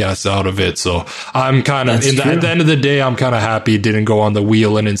podcast out of it. So I'm kind of, at the end of the day, I'm kind of happy it didn't go on the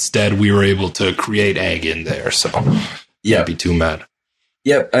wheel and instead we were able to create Egg in there. So can't be too mad.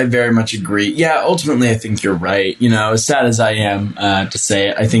 Yep, I very much agree. Yeah, ultimately, I think you're right. As sad as I am to say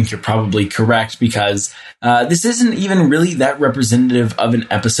it, I think you're probably correct because this isn't even really that representative of an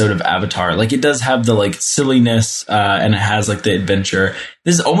episode of Avatar. Like, it does have the, like, silliness and it has, like, the adventure.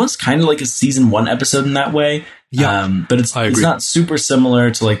 This is almost kind of like a season 1 episode in that way. Yeah, but it's not super similar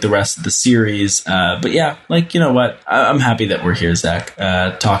to, like, the rest of the series. But yeah, like, you know what? I'm happy that we're here, Zach,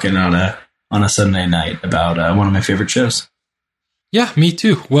 talking on a Sunday night about one of my favorite shows. Yeah, me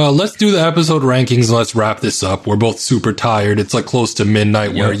too. Well, let's do the episode rankings and let's wrap this up. We're both super tired. It's like close to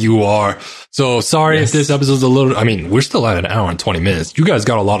midnight where you are. So sorry if this episode's a little, I mean, we're still at an hour and 20 minutes. You guys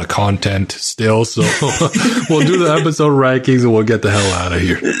got a lot of content still. So we'll do the episode rankings and we'll get the hell out of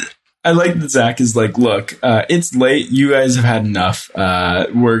here. I like that Zach is like, look, it's late. You guys have had enough.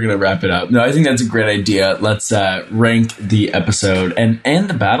 We're going to wrap it up. No, I think that's a great idea. Let's rank the episode and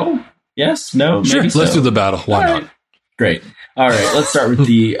the battle. Yes? No? Sure. Maybe so. Let's do the battle. Why not? Great. All right, let's start with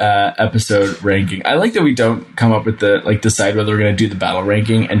the episode ranking. I like that we don't come up with decide whether we're going to do the battle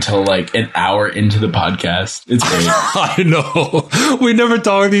ranking until like an hour into the podcast. It's great. I know. We never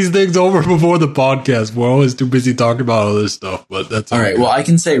talk these things over before the podcast. We're always too busy talking about all this stuff, but that's all right. Well, I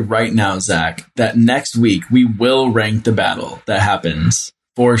can say right now, Zach, that next week we will rank the battle that happens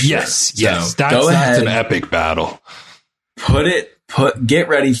for sure. Yes. That's an epic battle. Get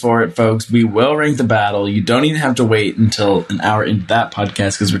ready for it, folks. We will rank the battle. You don't even have to wait until an hour into that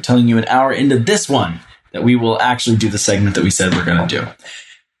podcast because we're telling you an hour into this one that we will actually do the segment that we said we're going to do.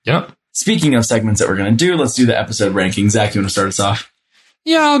 Yep. Speaking of segments that we're going to do, let's do the episode ranking. Zach, you want to start us off?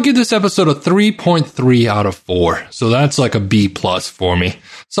 Yeah, I'll give this episode a 3.3 out of 4. So that's like a B plus for me.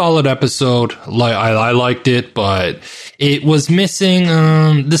 Solid episode. I liked it, but it was missing.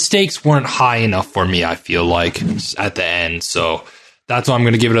 The stakes weren't high enough for me, I feel like, at the end. So that's why I'm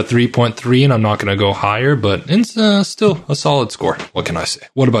going to give it a 3.3, and I'm not going to go higher, but it's still a solid score. What can I say?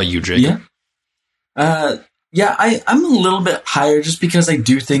 What about you, Jacob? I'm a little bit higher just because I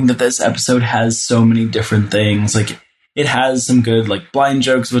do think that this episode has so many different things. Like, it has some good like blind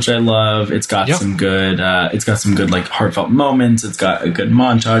jokes, which I love. It's got some good, like heartfelt moments. It's got a good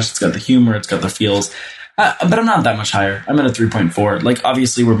montage. It's got the humor. It's got the feels. But I'm not that much higher. I'm at a 3.4. Like,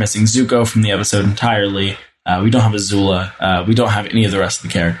 obviously, we're missing Zuko from the episode entirely. We don't have Azula. We don't have any of the rest of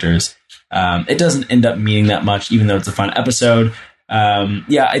the characters. It doesn't end up meaning that much, even though it's a fun episode.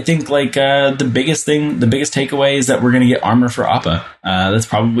 I think like the biggest takeaway is that we're going to get armor for Appa. That's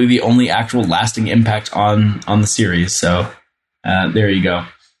probably the only actual lasting impact on the series. So there you go.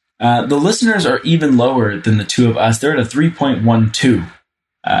 The listeners are even lower than the two of us. They're at a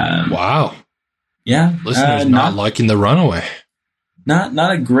 3.12. Wow. Yeah. Listeners not liking the runaway.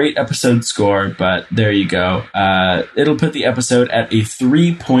 Not a great episode score, but there you go. It'll put the episode at a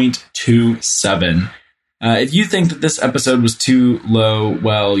 3.27. If you think that this episode was too low,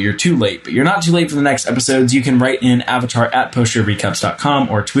 well, you're too late. But you're not too late for the next episodes. You can write in avatar@postshowrecaps.com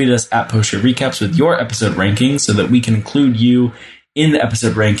or tweet us at postshowrecaps with your episode rankings so that we can include you in the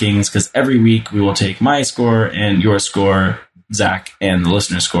episode rankings, because every week we will take my score and your score, Zach, and the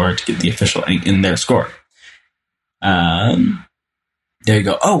listener score to get the official in their score. There you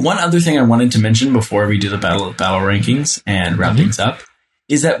go. Oh, one other thing I wanted to mention before we do the battle rankings and wrap things up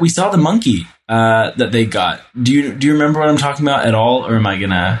is that we saw the monkey that they got. Do you remember what I'm talking about at all, or am I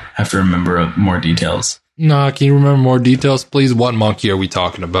gonna have to remember more details? Nah, can you remember more details, please? What monkey are we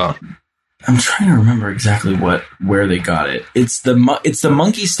talking about? I'm trying to remember exactly where they got it. It's the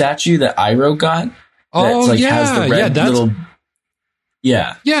monkey statue that Iroh got. Oh, that's has the red little.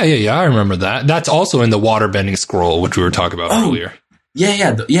 Yeah. I remember that. That's also in the waterbending scroll, which we were talking about earlier.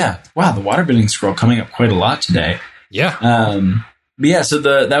 Yeah. Wow, the waterbending scroll coming up quite a lot today. Yeah. So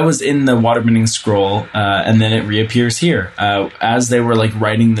that was in the waterbending scroll, and then it reappears here. As they were like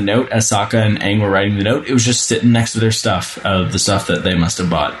writing the note, as Sokka and Aang were writing the note, it was just sitting next to their stuff, the stuff that they must have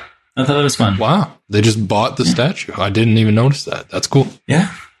bought. I thought that was fun. Wow, they just bought the statue. I didn't even notice that. That's cool.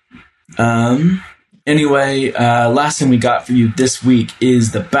 Yeah. Anyway, last thing we got for you this week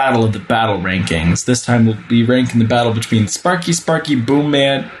is the battle of the battle rankings. This time we'll be ranking the battle between Sparky, Boom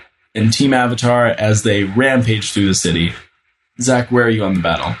Man, and Team Avatar as they rampage through the city. Zach, where are you on the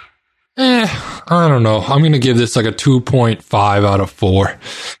battle? I don't know. I'm going to give this like a 2.5 out of 4.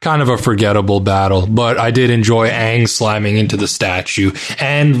 Kind of a forgettable battle, but I did enjoy Aang slamming into the statue.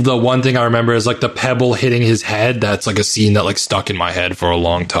 And the one thing I remember is like the pebble hitting his head. That's like a scene that like stuck in my head for a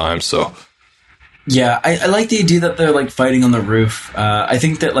long time. So yeah, I like the idea that they're like fighting on the roof. I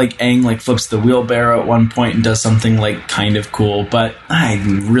think that like Aang like flips the wheelbarrow at one point and does something like kind of cool, but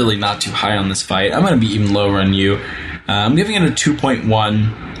I'm really not too high on this fight. I'm going to be even lower on you. I'm giving it a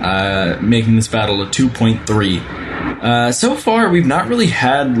 2.1, making this battle a 2.3. So far, we've not really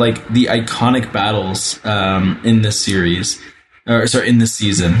had like the iconic battles in this series, in this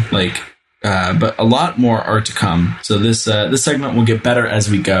season. But a lot more are to come. So this segment will get better as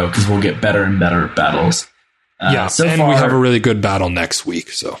we go because we'll get better and better battles. We have a really good battle next week.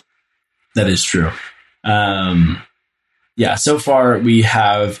 So that is true. So far we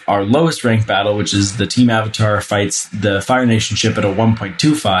have our lowest ranked battle, which is the Team Avatar fights the Fire Nation ship at a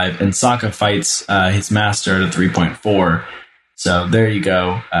 1.25, and Sokka fights his master at a 3.4. So there you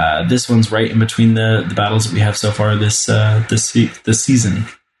go. This one's right in between the battles that we have so far this season.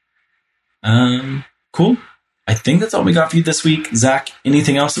 Cool. I think that's all we got for you this week. Zach,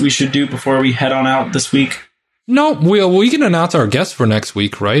 anything else that we should do before we head on out this week? No, we can announce our guest for next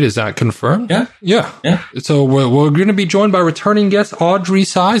week, right? Is that confirmed? Yeah. So we're going to be joined by returning guest Audrey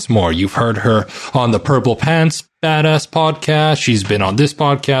Sizemore. You've heard her on the Purple Pants Badass podcast. She's been on this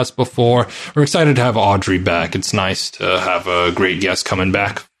podcast before. We're excited to have Audrey back. It's nice to have a great guest coming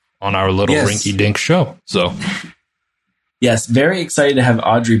back on our little rinky-dink show. So, yes, very excited to have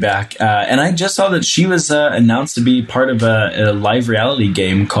Audrey back. And I just saw that she was announced to be part of a live reality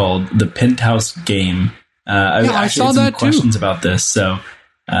game called the Penthouse Game. I saw that questions about this, so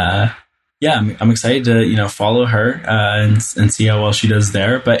I'm excited to follow her and see how well she does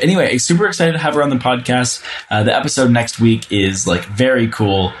there. But anyway, super excited to have her on the podcast. The episode next week is like very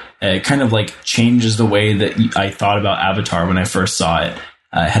cool. It kind of like changes the way that I thought about Avatar when I first saw it.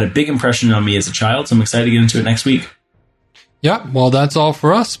 It had a big impression on me as a child, so I'm excited to get into it next week. Yeah, well, that's all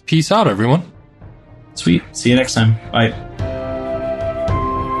for us. Peace out, everyone. Sweet. See you next time. Bye.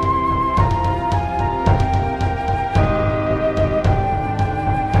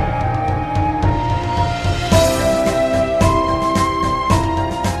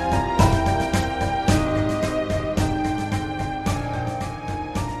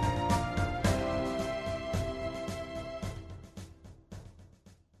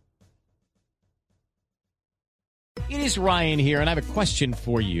 It is Ryan here, and I have a question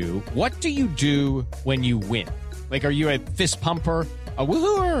for you. What do you do when you win? Like, are you a fist pumper, a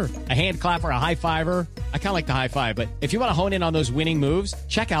woohooer, a hand clapper, a high fiver? I kind of like the high five, but if you want to hone in on those winning moves,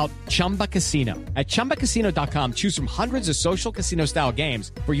 check out Chumba Casino. At ChumbaCasino.com, choose from hundreds of social casino-style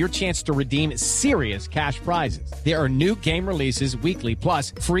games for your chance to redeem serious cash prizes. There are new game releases weekly,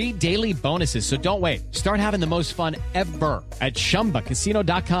 plus free daily bonuses, so don't wait. Start having the most fun ever at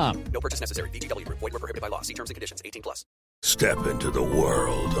ChumbaCasino.com. No purchase necessary. VGW. Void where prohibited by law. See terms and conditions. 18+. Step into the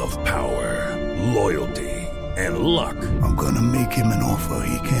world of power, loyalty, and luck. I'm gonna make him an offer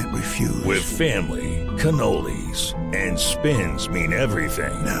he can't refuse. With family, cannolis, and spins mean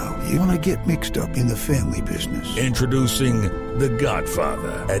everything. Now, you wanna get mixed up in the family business. Introducing The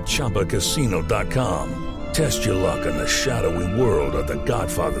Godfather at ChumbaCasino.com. Test your luck in the shadowy world of The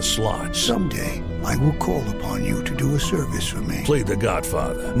Godfather slot. Someday, I will call upon you to do a service for me. Play The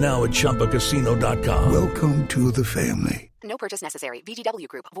Godfather, now at ChumbaCasino.com. Welcome to the family. No purchase necessary. VGW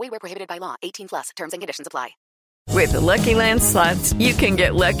Group. Void where prohibited by law. 18+. Terms and conditions apply. With the Lucky Land Slots, you can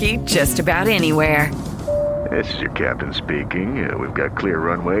get lucky just about anywhere. This is your captain speaking. We've got clear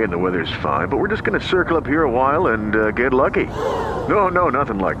runway and the weather's fine, but we're just going to circle up here a while and get lucky. No,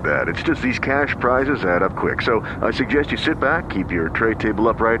 nothing like that. It's just these cash prizes add up quick. So I suggest you sit back, keep your tray table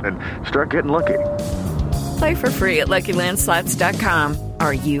upright, and start getting lucky. Play for free at LuckyLandSlots.com.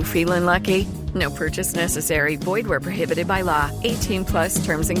 Are you feeling lucky? No purchase necessary. Void where prohibited by law. 18+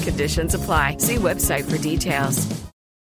 terms and conditions apply. See website for details.